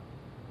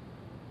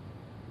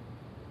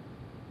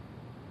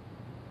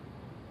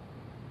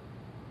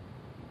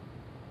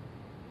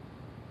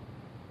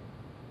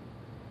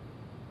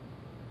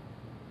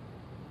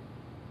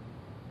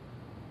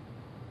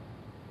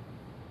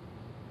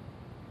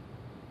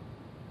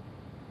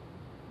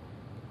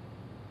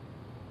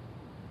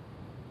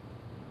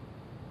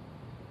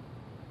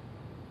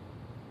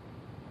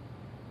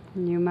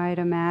 You might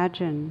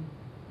imagine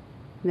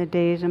in the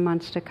days and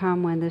months to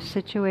come when this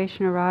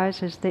situation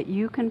arises that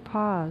you can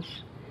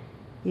pause,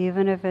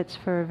 even if it's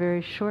for a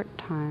very short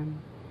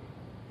time,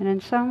 and in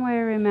some way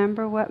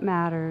remember what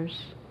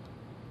matters.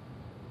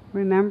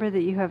 Remember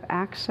that you have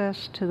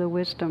access to the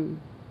wisdom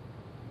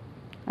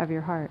of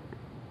your heart.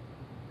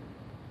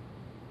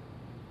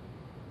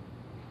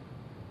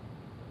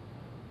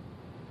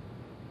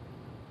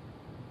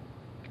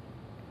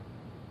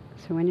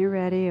 So when you're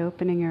ready,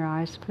 opening your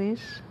eyes,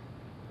 please.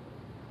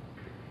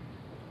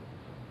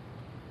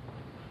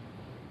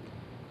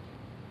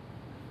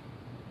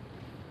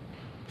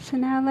 So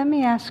now let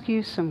me ask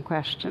you some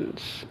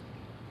questions.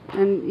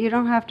 And you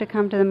don't have to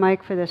come to the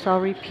mic for this.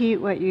 I'll repeat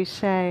what you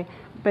say,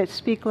 but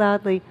speak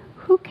loudly.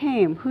 Who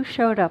came? Who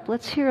showed up?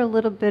 Let's hear a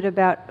little bit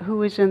about who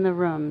was in the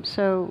room.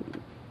 So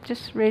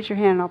just raise your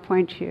hand, I'll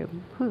point to you.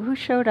 Who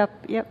showed up?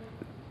 Yep.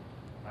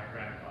 My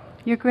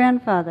grandfather. Your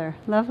grandfather.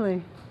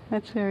 Lovely.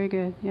 That's very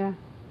good, yeah.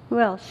 Who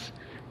else?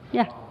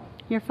 Yeah.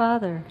 Your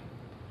father.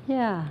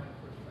 Yeah.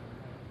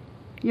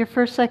 Your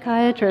first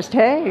psychiatrist.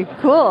 Hey,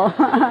 cool.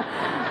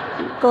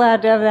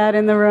 Glad to have that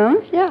in the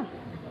room. Yeah.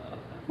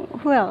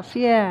 Who else?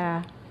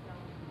 Yeah.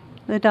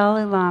 The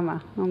Dalai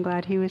Lama. I'm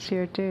glad he was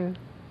here too.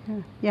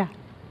 Yeah. Yeah.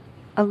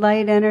 A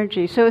light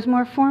energy. So it was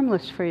more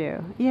formless for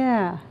you.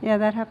 Yeah. Yeah,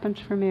 that happens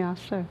for me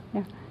also.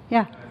 Yeah.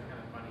 Yeah.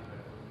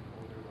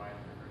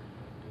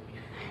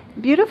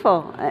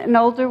 Beautiful. An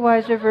older,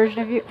 wiser version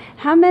of you.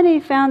 How many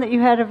found that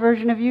you had a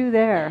version of you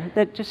there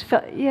that just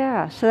felt,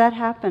 yeah, so that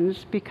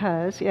happens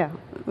because, yeah.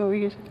 What were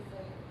you saying?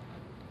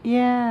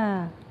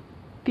 Yeah.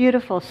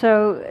 Beautiful.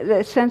 So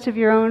the sense of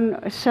your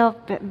own self,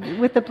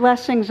 with the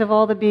blessings of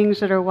all the beings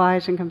that are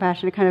wise and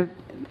compassionate, kind of,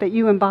 but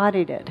you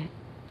embodied it.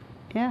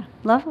 Yeah.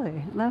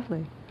 Lovely.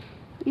 Lovely.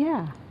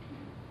 Yeah.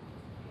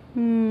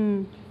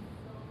 Your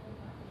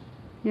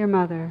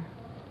mother.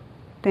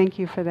 Thank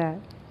you for that.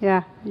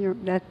 Yeah,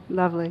 that's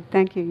lovely.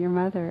 Thank you, your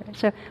mother.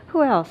 So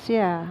who else?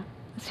 Yeah.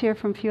 Let's hear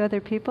from a few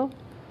other people.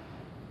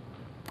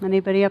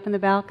 Anybody up in the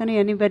balcony?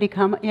 Anybody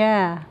come?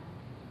 Yeah.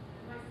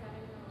 My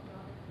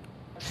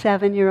 7-year-old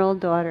daughter. 7-year-old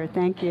daughter.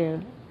 Thank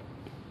you.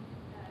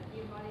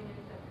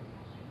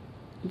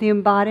 The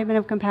embodiment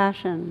of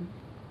compassion.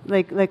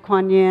 Like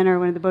Kuan Yin or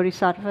one of the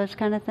bodhisattvas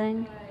kind of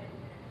thing? Kind of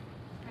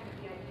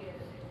the idea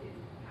that it is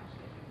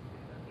compassionate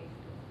kind of a faceless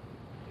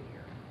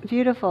figure.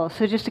 Beautiful.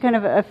 So just a kind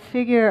of a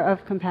figure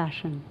of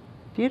compassion.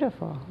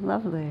 Beautiful.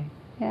 Lovely.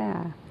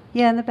 Yeah.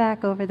 Yeah, in the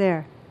back over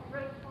there. A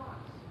red fox.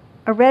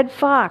 A red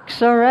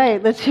fox. All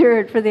right. Let's hear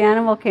it for the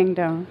animal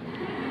kingdom.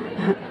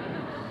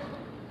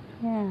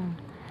 Yeah.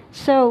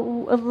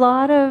 So a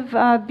lot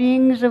of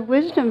beings of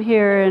wisdom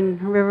here in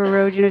River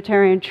Road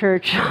Unitarian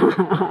Church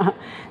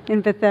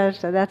in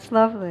Bethesda. That's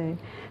lovely.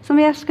 So let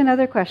me ask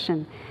another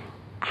question.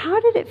 How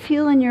did it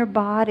feel in your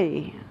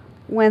body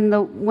when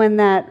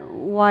that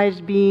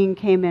wise being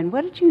came in?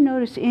 What did you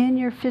notice in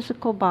your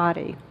physical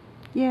body?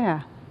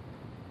 Yeah.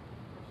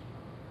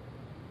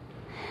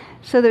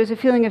 So there was a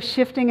feeling of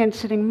shifting and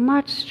sitting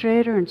much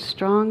straighter and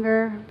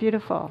stronger.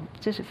 Beautiful.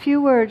 Just a few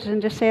words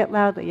and just say it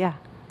loudly. Yeah.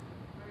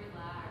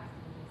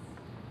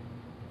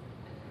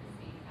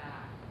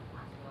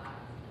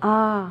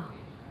 Ah.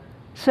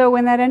 So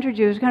when that entered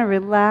you, it was kind of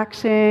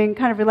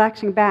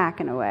relaxing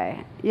back in a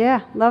way.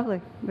 Yeah,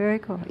 lovely. Very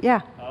cool.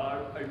 Yeah.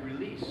 A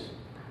release.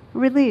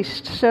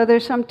 Released. So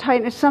there's some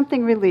tightness,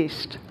 something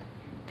released.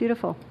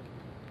 Beautiful.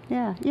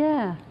 Yeah,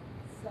 yeah.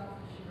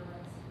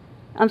 Self-assurance.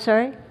 I'm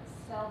sorry?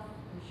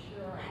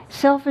 Self-assurance.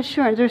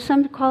 Self-assurance. There's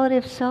some quality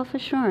of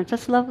self-assurance.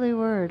 That's a lovely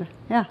word.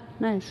 Yeah,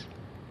 nice.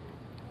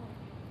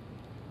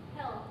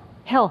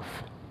 Health.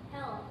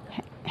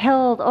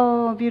 Held.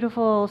 Oh,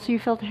 beautiful. So you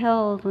felt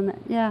held when that,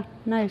 yeah,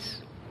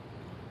 nice.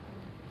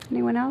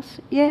 Anyone else?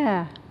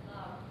 Yeah.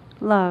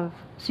 Love.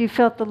 So you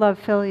felt the love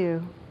fill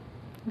you.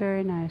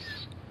 Very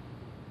nice.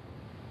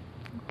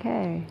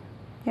 Okay.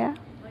 Yeah?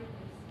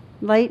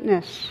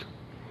 Lightness.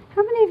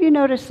 How many of you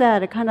notice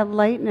that? A kind of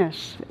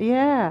lightness.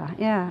 Yeah,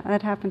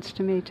 that happens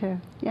to me too.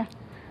 Yeah.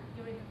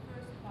 During the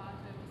first part,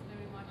 I was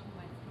very much in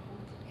my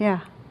throat.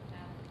 Yeah.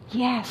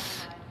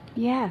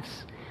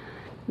 Yes.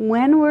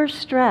 When we're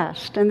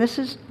stressed, and this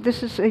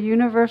is a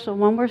universal,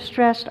 when we're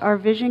stressed, our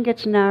vision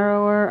gets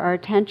narrower, our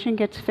attention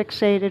gets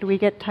fixated, we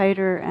get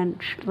tighter and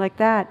like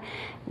that.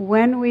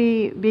 When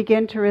we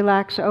begin to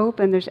relax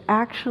open, there's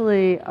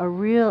actually a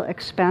real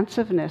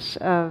expansiveness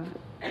of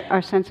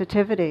our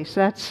sensitivity. So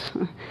that's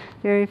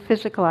very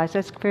physicalized.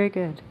 That's very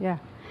good. Yeah.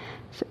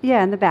 So,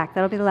 yeah, in the back.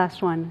 That'll be the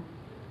last one.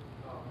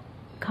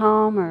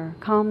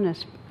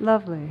 Calmness.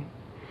 Lovely.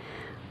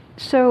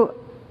 So,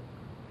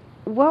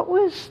 what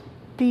was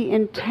the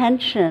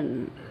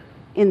intention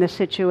in the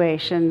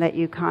situation that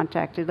you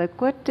contacted?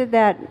 Like, what did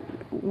that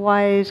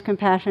wise,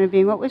 compassionate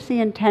being, what was the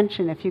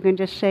intention, if you can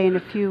just say in a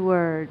few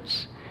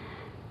words?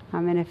 I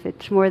mean, if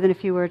it's more than a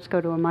few words,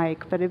 go to a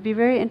mic. But it'd be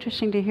very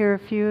interesting to hear a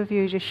few of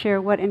you just share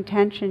what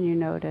intention you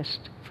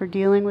noticed for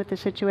dealing with the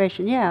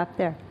situation. Yeah, up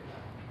there.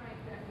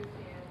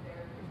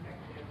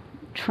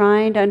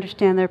 Trying to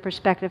understand their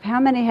perspective.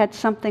 How many had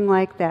something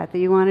like that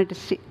you wanted to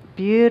see?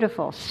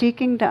 Beautiful.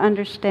 Seeking to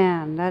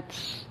understand.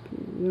 That's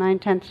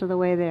 9/10 of the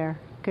way there.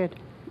 Good.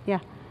 Yeah.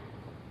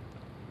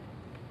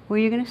 Were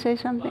you going to say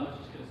something? I was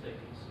just going to say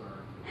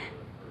concern.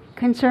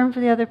 Concern for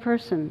the other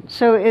person.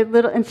 So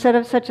instead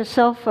of such a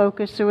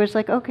self-focus, there was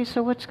like, okay,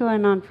 so what's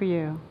going on for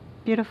you?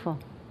 Beautiful.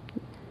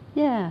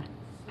 Yeah.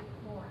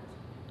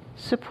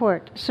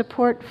 Support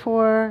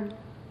for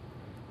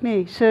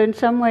me. So in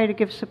some way to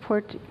give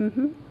support.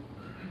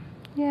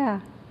 Yeah.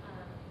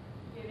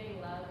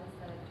 Giving love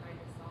instead of trying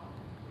to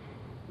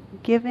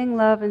solve. Giving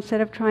love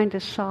instead of trying to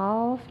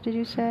solve, did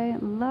you say?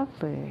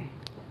 Lovely.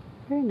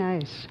 Very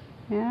nice.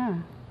 Yeah.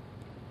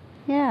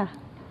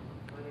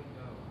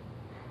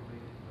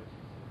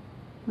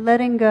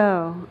 Letting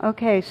go.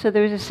 Okay, so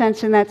there's a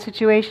sense in that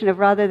situation of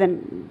rather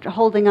than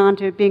holding on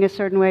to it being a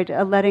certain way,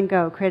 a letting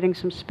go, creating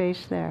some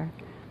space there.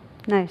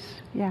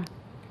 Nice. Yeah.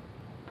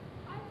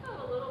 I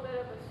felt a little bit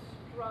of a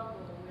struggle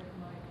with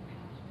my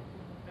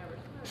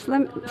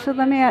compassionate. So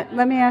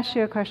let me ask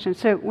you a question.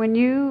 So when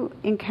you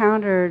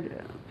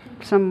encountered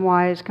some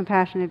wise,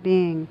 compassionate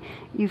being,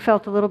 you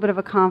felt a little bit of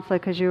a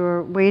conflict because you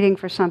were waiting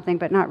for something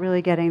but not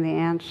really getting the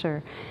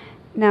answer.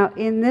 Now,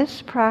 in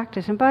this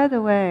practice, and by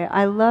the way,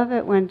 I love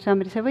it when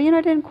somebody said, well,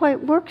 it didn't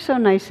quite work so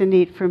nice and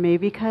neat for me,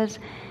 because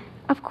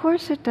of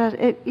course it does.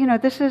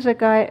 This is a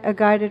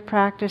guided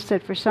practice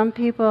that for some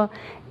people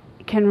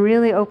can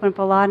really open up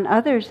a lot, and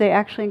others, they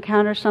actually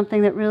encounter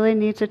something that really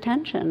needs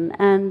attention,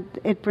 and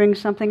it brings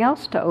something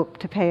else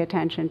to pay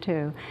attention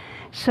to.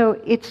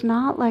 So it's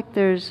not like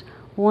there's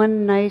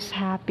one nice,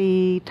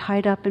 happy,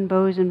 tied up in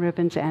bows and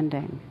ribbons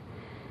ending.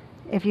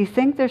 If you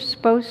think there's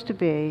supposed to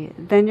be,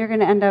 then you're going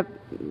to end up,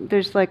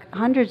 there's like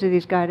hundreds of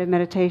these guided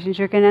meditations,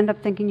 you're going to end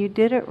up thinking you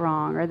did it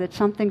wrong or that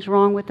something's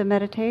wrong with the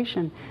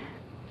meditation.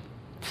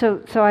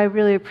 So I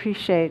really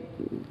appreciate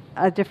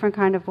a different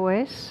kind of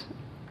voice.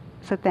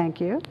 So thank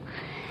you.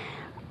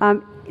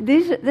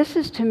 This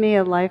is to me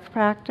a life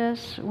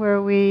practice where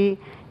we,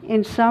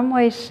 in some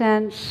way,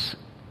 sense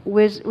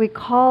we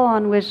call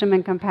on wisdom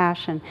and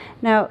compassion.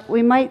 Now,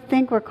 we might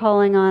think we're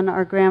calling on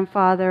our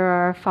grandfather or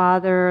our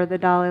father or the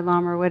Dalai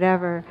Lama or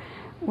whatever.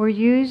 We're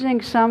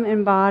using some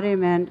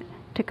embodiment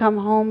to come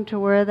home to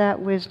where that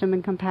wisdom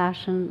and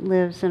compassion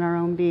lives in our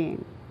own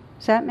being.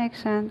 Does that make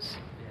sense?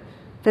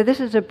 That this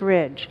is a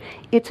bridge.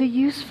 It's a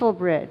useful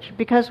bridge,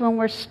 because when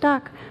we're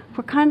stuck,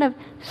 we're kind of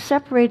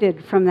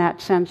separated from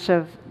that sense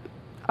of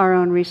our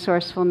own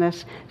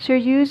resourcefulness. So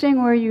you're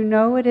using where you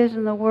know it is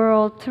in the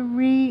world to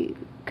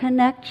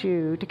reconnect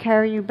you, to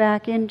carry you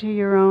back into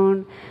your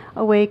own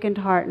awakened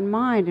heart and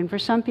mind. And for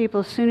some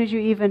people, as soon as you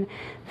even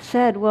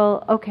said,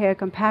 well, okay, a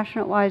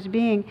compassionate, wise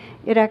being,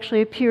 it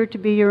actually appeared to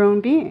be your own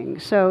being.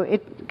 So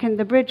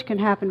the bridge can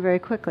happen very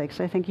quickly,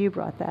 because I think you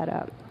brought that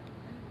up.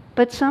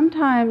 But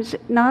sometimes,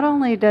 not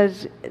only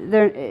does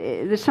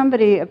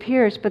somebody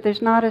appears, but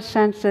there's not a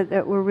sense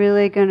that we're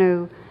really going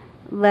to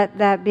let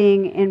that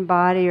being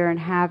embody or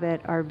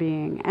inhabit our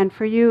being. And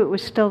for you, it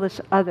was still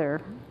this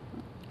other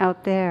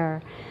out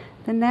there.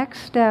 The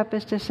next step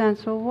is to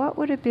sense, well, what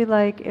would it be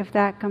like if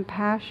that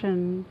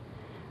compassion,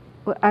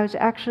 I was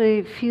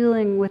actually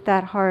feeling with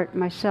that heart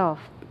myself,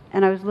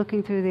 and I was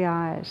looking through the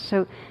eyes.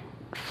 So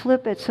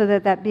flip it so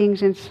that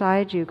being's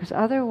inside you, because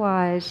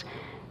otherwise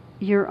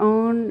your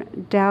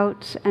own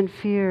doubts and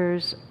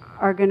fears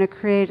are going to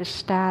create a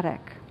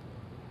static.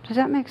 Does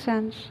that make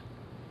sense?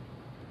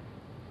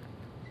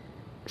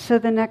 So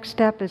the next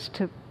step is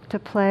to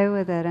play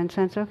with it and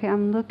sense, okay,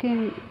 I'm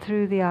looking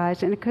through the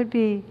eyes, and it could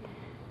be,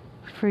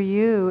 for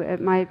you,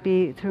 it might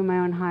be through my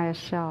own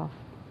highest self.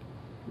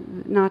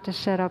 Not to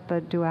set up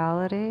a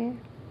duality,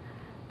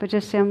 but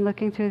just say I'm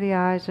looking through the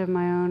eyes of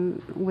my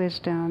own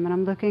wisdom, and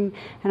I'm looking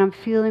and I'm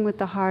feeling with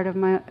the heart of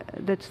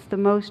that's the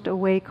most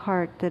awake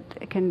heart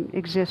that can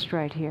exist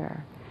right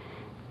here.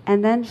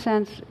 And then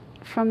sense,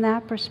 from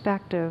that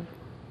perspective,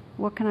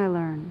 what can I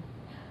learn?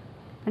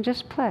 And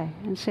just play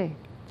and see.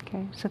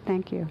 Okay, so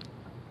thank you.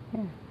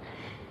 Yeah.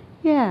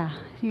 Yeah,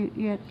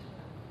 you had...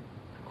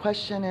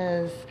 Question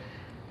is,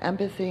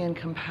 empathy and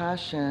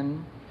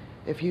compassion,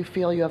 if you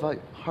feel you have a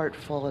heart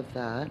full of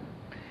that,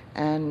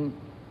 and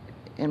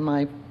in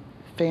my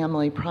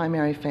family,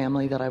 primary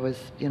family that I was,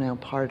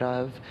 part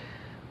of,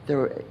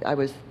 I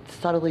was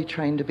subtly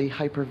trained to be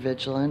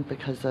hypervigilant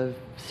because of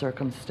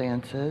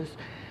circumstances,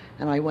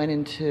 and I went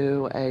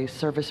into a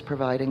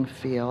service-providing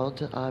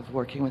field of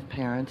working with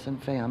parents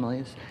and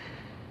families.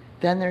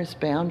 Then there's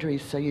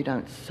boundaries so you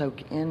don't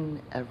soak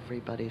in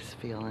everybody's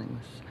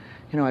feelings.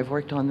 I've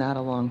worked on that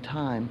a long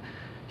time.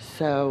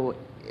 So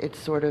it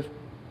sort of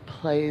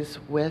plays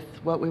with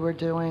what we were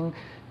doing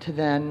to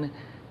then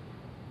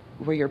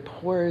where your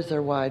pores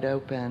are wide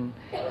open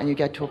and you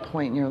get to a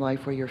point in your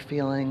life where you're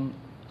feeling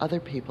other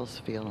people's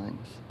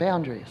feelings.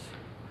 Boundaries.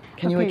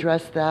 Can you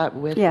address that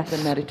with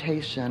the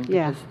meditation?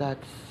 Because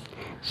that's...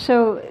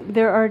 So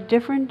there are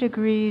different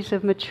degrees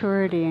of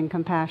maturity in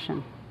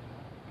compassion.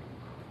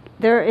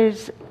 There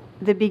is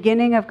the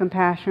beginning of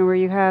compassion where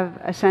you have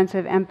a sense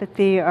of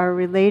empathy or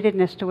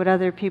relatedness to what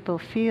other people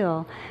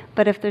feel.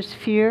 But if there's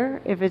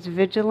fear, if it's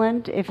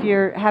vigilant, if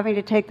you're having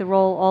to take the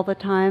role all the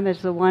time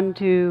as the one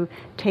to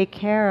take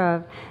care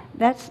of,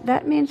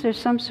 that means there's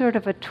some sort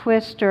of a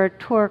twist or a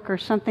torque or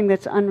something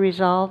that's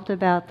unresolved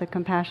about the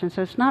compassion.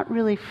 So it's not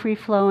really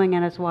free-flowing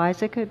and as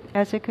wise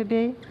as it could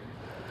be.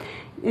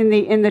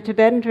 In the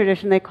Tibetan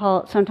tradition, they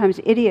call it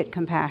sometimes idiot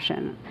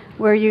compassion,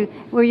 where you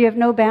have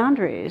no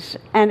boundaries,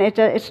 and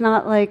it's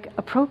not like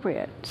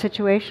appropriate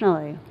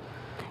situationally.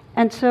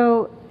 And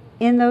so,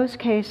 in those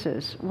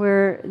cases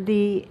where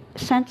the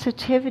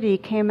sensitivity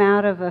came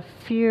out of a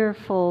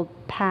fearful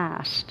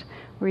past,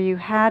 where you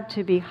had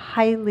to be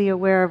highly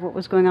aware of what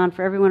was going on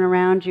for everyone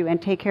around you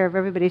and take care of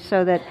everybody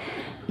so that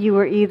you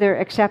were either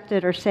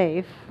accepted or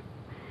safe,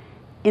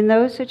 in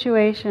those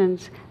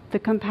situations, the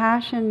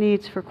compassion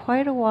needs for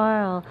quite a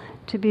while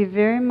to be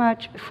very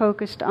much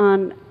focused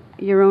on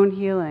your own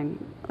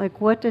healing. Like,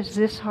 what does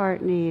this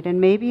heart need? And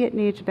maybe it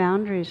needs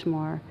boundaries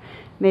more.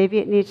 Maybe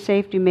it needs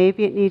safety.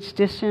 Maybe it needs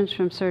distance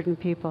from certain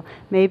people.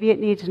 Maybe it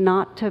needs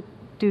not to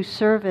do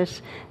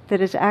service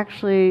that is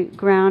actually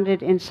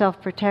grounded in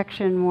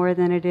self-protection more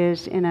than it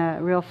is in a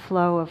real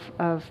flow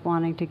of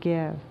wanting to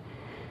give.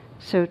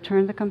 So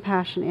turn the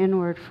compassion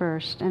inward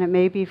first, and it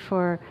may be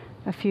for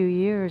a few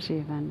years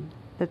even.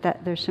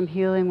 That there's some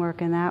healing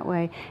work in that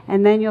way.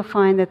 And then you'll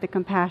find that the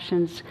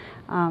compassion's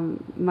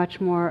much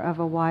more of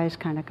a wise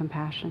kind of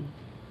compassion.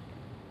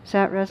 Does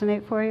that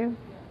resonate for you?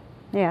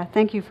 Yeah,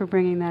 thank you for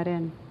bringing that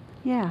in.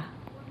 Yeah.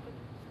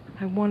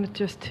 I wanted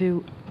just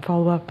to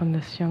follow up on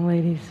this young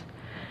lady's,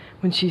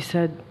 when she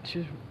said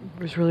she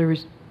was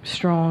really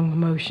strong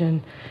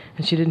emotion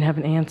and she didn't have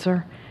an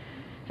answer.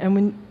 And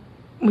when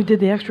we did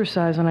the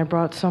exercise and I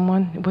brought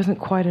someone, it wasn't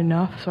quite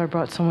enough, so I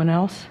brought someone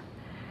else.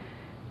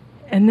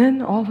 And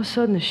then all of a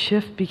sudden the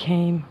shift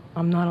became,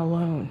 I'm not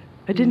alone.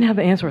 I didn't have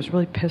an answer. I was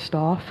really pissed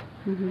off.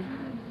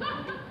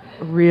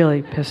 Mm-hmm.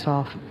 Really pissed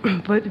off.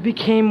 But it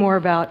became more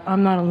about,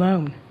 I'm not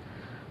alone.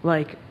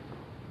 Like,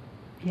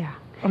 yeah,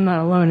 I'm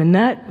not alone. And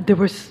that, there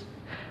was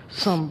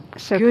some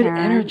good Karen,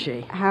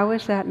 energy. How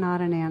is that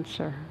not an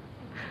answer?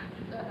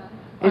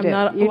 I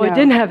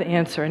didn't have the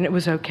answer, and it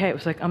was okay. It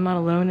was like, I'm not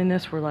alone in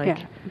this. We're like...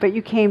 Yeah, but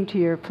you came to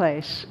your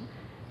place.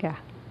 Yeah.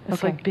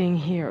 It's like being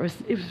here.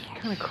 It was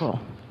kind of cool.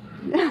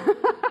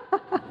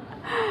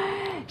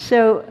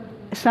 So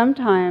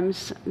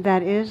sometimes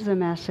that is the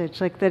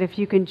message, like that if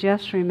you can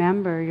just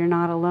remember you're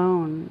not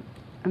alone,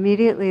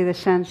 immediately the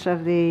sense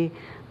of the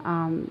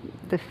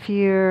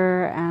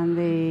fear and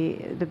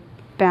the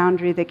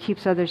boundary that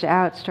keeps others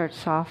out starts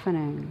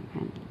softening,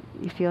 and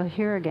you feel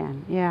here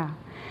again. Yeah.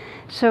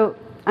 So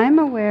I'm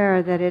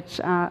aware that it's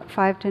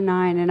 5 to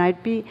 9, and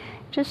I'd be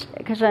just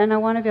because, and I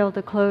want to be able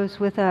to close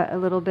with a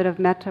little bit of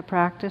metta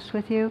practice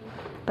with you.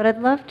 But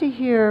I'd love to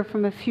hear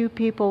from a few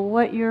people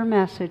what your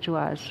message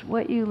was,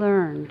 what you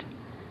learned,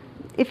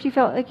 if you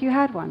felt like you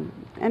had one.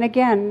 And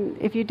again,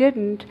 if you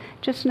didn't,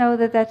 just know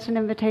that that's an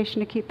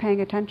invitation to keep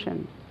paying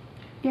attention.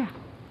 Yeah.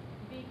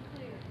 Be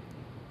clear.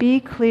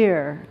 Be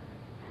clear.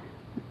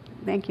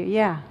 Thank you.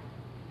 Yeah.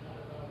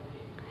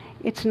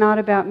 It's not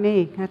about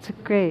me. That's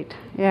great.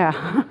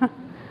 Yeah.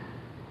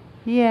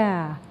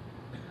 Yeah.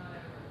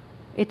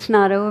 It's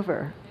not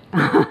over.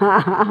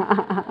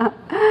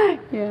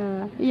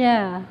 Yeah.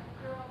 Yeah.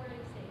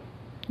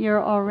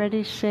 You're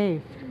already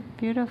safe.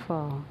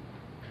 Beautiful.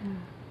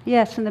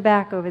 Yes, in the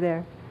back over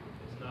there.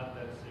 It's not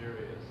that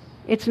serious.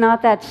 It's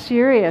not that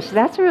serious.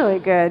 That's really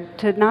good.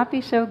 To not be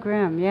so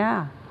grim.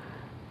 Yeah.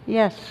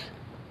 Yes.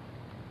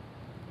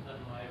 And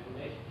my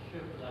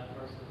relationship with that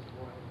person is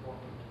more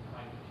important than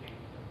trying to change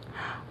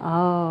them.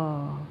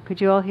 Oh,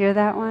 could you all hear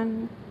that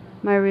one?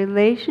 My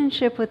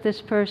relationship with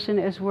this person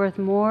is worth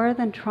more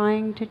than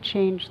trying to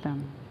change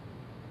them.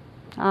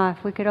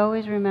 If we could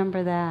always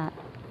remember that.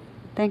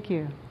 Thank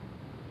you.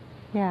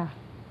 Yeah.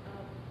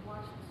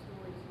 Watch the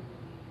stories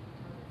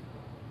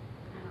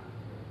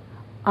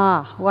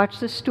Watch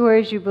the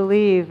stories you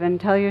believe and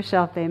tell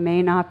yourself they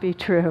may not be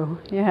true.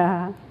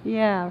 Yeah,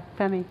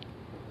 Femi.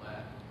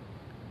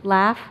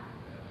 Laugh?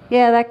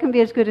 Yeah, that can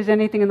be as good as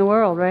anything in the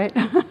world, right?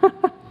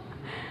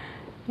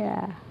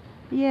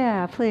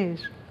 Yeah,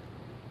 please.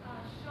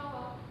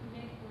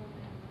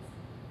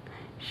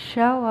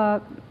 Show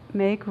up,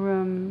 make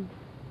room,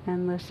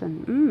 and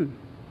listen.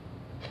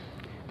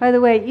 By the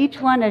way,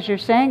 each one, as you're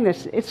saying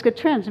this, it's good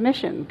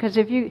transmission, because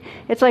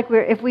it's like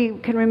if we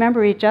can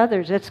remember each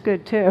other's, it's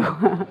good too.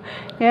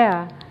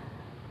 Yeah.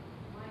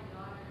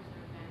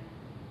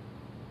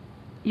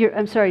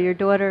 I'm sorry, your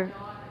daughter.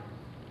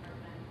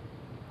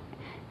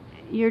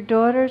 Your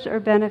daughters are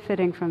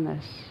benefiting from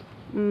this.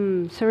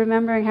 So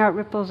remembering how it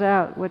ripples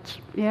out.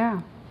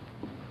 Yeah.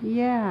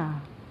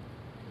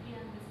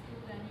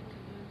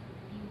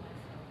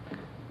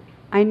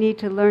 I need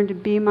to learn to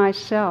be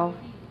myself.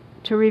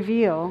 To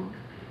reveal,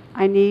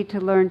 I need to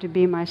learn to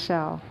be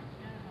myself.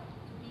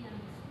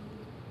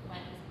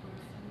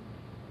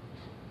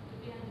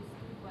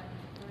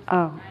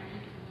 Oh.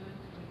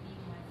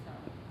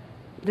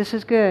 This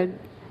is good.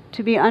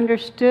 To be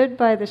understood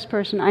by this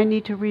person, I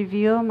need to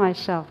reveal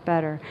myself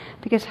better.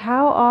 Because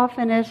how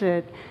often is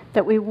it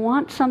that we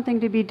want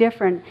something to be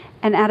different,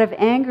 and out of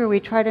anger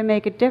we try to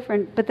make it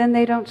different, but then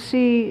they don't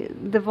see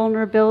the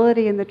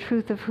vulnerability and the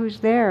truth of who's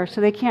there, so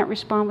they can't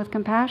respond with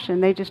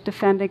compassion. They just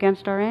defend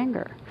against our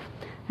anger.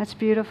 That's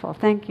beautiful.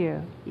 Thank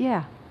you.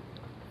 Yeah.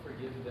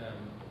 Forgive them.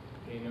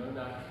 They know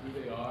not who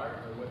they are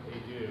or what they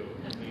do,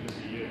 and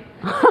neither do you.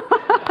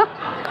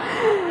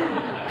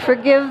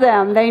 Forgive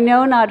them. They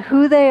know not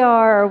who they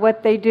are or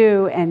what they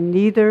do, and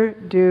neither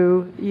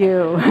do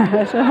you.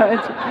 So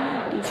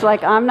it's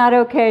like, I'm not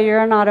okay,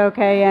 you're not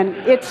okay, and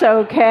it's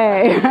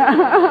okay.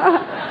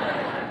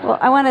 Well,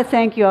 I want to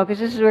thank you all,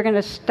 because we're going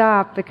to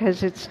stop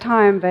because it's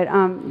time, but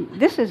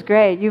this is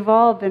great. You've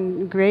all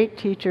been great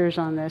teachers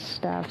on this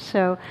stuff.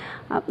 So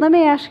let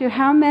me ask you,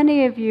 how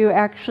many of you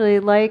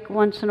actually like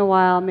once in a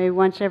while, maybe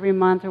once every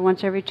month or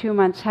once every 2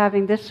 months,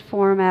 having this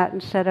format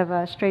instead of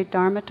a straight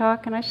Dharma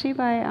talk? And I see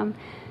by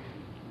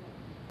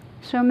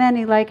so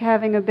many like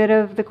having a bit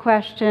of the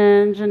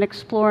questions and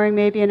exploring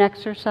maybe an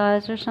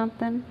exercise or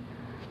something.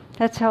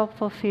 That's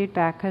helpful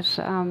feedback, because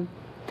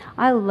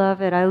I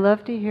love it. I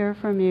love to hear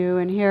from you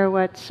and hear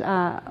what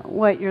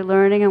you're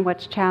learning and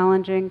what's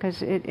challenging,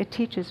 because it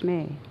teaches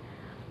me.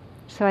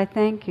 So I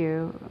thank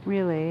you,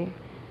 really.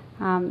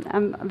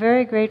 I'm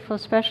very grateful,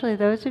 especially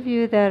those of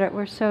you that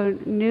were so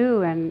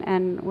new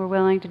and were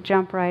willing to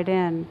jump right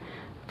in.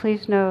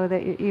 Please know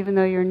that even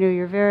though you're new,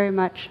 you're very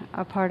much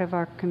a part of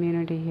our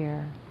community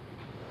here.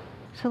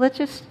 So let's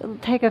just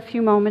take a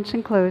few moments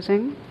in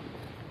closing.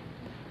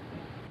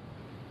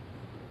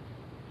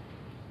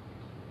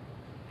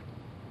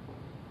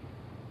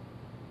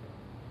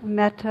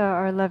 Metta,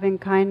 or loving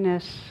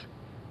kindness,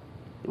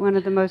 one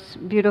of the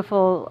most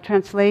beautiful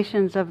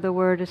translations of the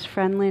word is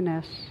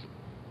friendliness.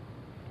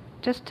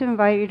 Just to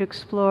invite you to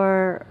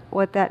explore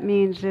what that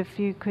means, if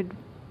you could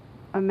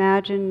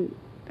imagine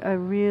a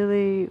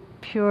really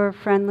pure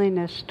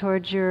friendliness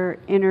towards your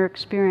inner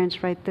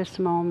experience right this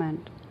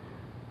moment.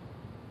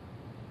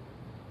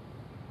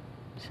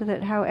 So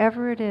that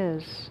however it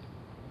is,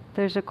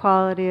 there's a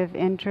quality of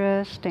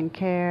interest and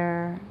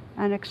care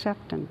and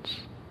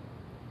acceptance.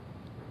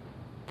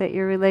 That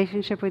your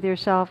relationship with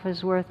yourself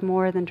is worth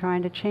more than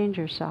trying to change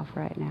yourself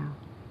right now.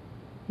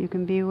 You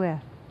can be with.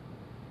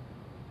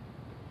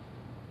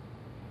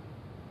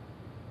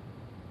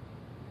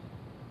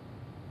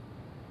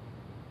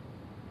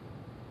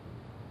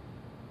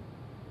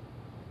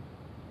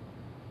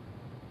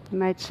 You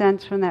might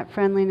sense from that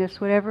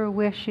friendliness whatever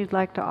wish you'd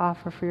like to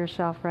offer for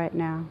yourself right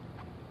now.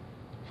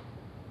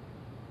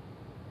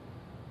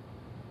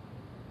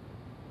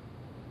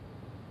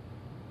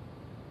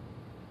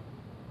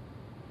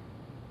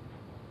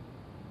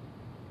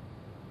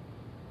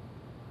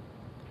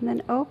 And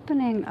then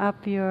opening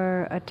up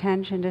your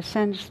attention to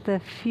sense the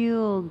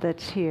field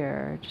that's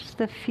here, just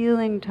the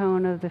feeling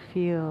tone of the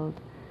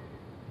field,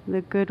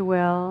 the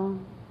goodwill,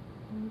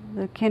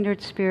 the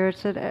kindred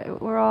spirits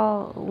that we're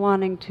all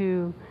wanting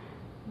to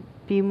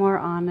be more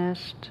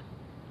honest,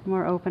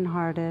 more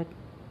open-hearted,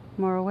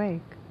 more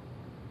awake.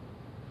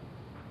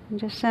 And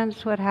just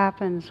sense what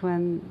happens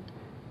when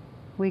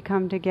we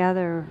come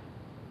together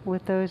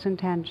with those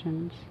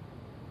intentions.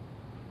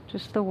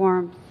 Just the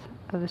warmth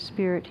of the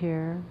spirit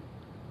here.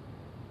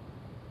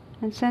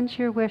 And sense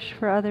your wish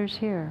for others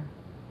here.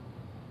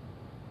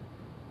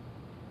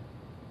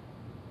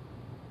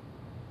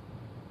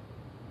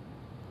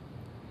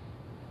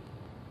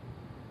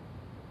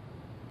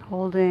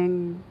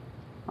 Holding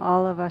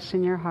all of us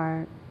in your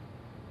heart,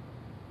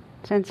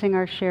 sensing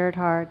our shared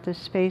heart, the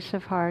space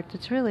of heart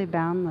that's really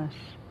boundless,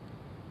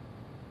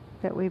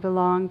 that we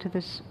belong to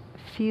this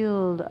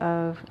field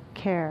of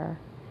care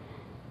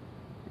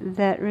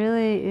that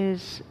really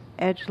is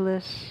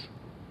edgeless,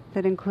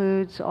 that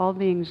includes all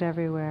beings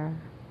everywhere.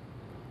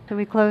 So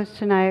we close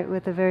tonight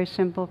with a very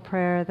simple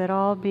prayer that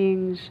all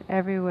beings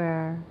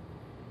everywhere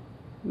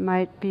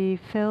might be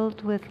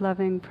filled with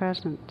loving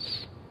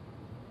presence.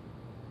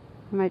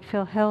 They might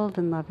feel held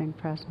in loving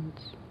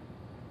presence.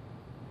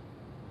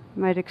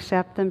 They might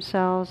accept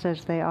themselves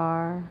as they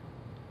are,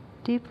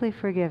 deeply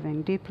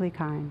forgiving, deeply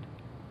kind.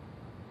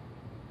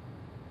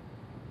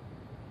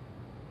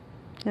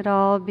 That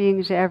all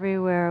beings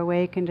everywhere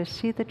awaken to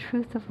see the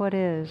truth of what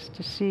is,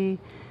 to see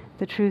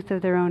the truth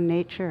of their own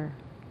nature,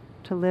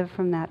 to live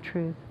from that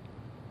truth,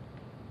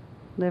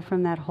 live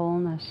from that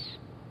wholeness,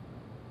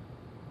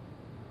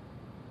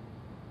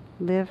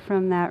 live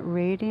from that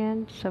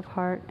radiance of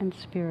heart and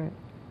spirit.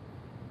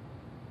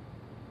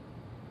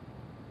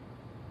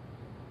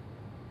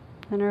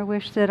 And our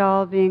wish that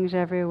all beings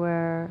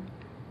everywhere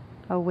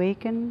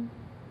awaken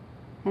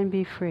and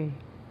be free.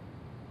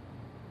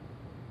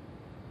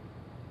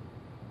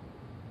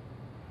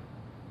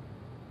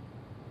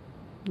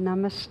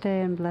 Namaste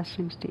and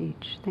blessings to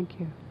each.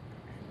 Thank you.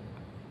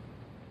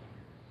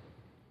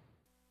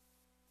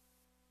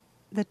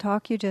 The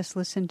talk you just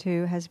listened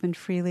to has been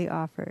freely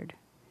offered.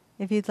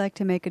 If you'd like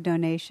to make a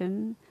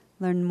donation,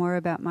 learn more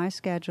about my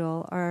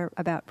schedule, or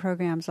about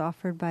programs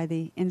offered by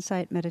the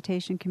Insight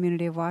Meditation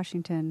Community of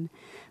Washington,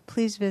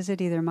 please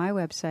visit either my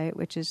website,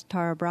 which is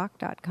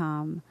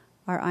tarabrach.com,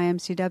 or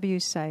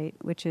IMCW's site,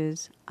 which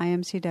is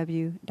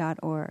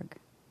imcw.org.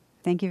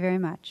 Thank you very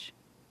much.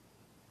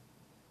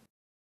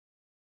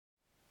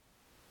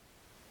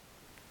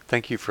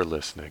 Thank you for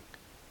listening.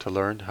 To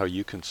learn how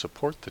you can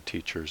support the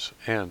teachers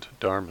and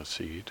Dharma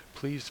Seed,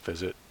 please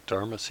visit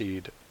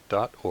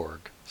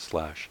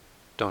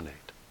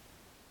dharmaseed.org/donate.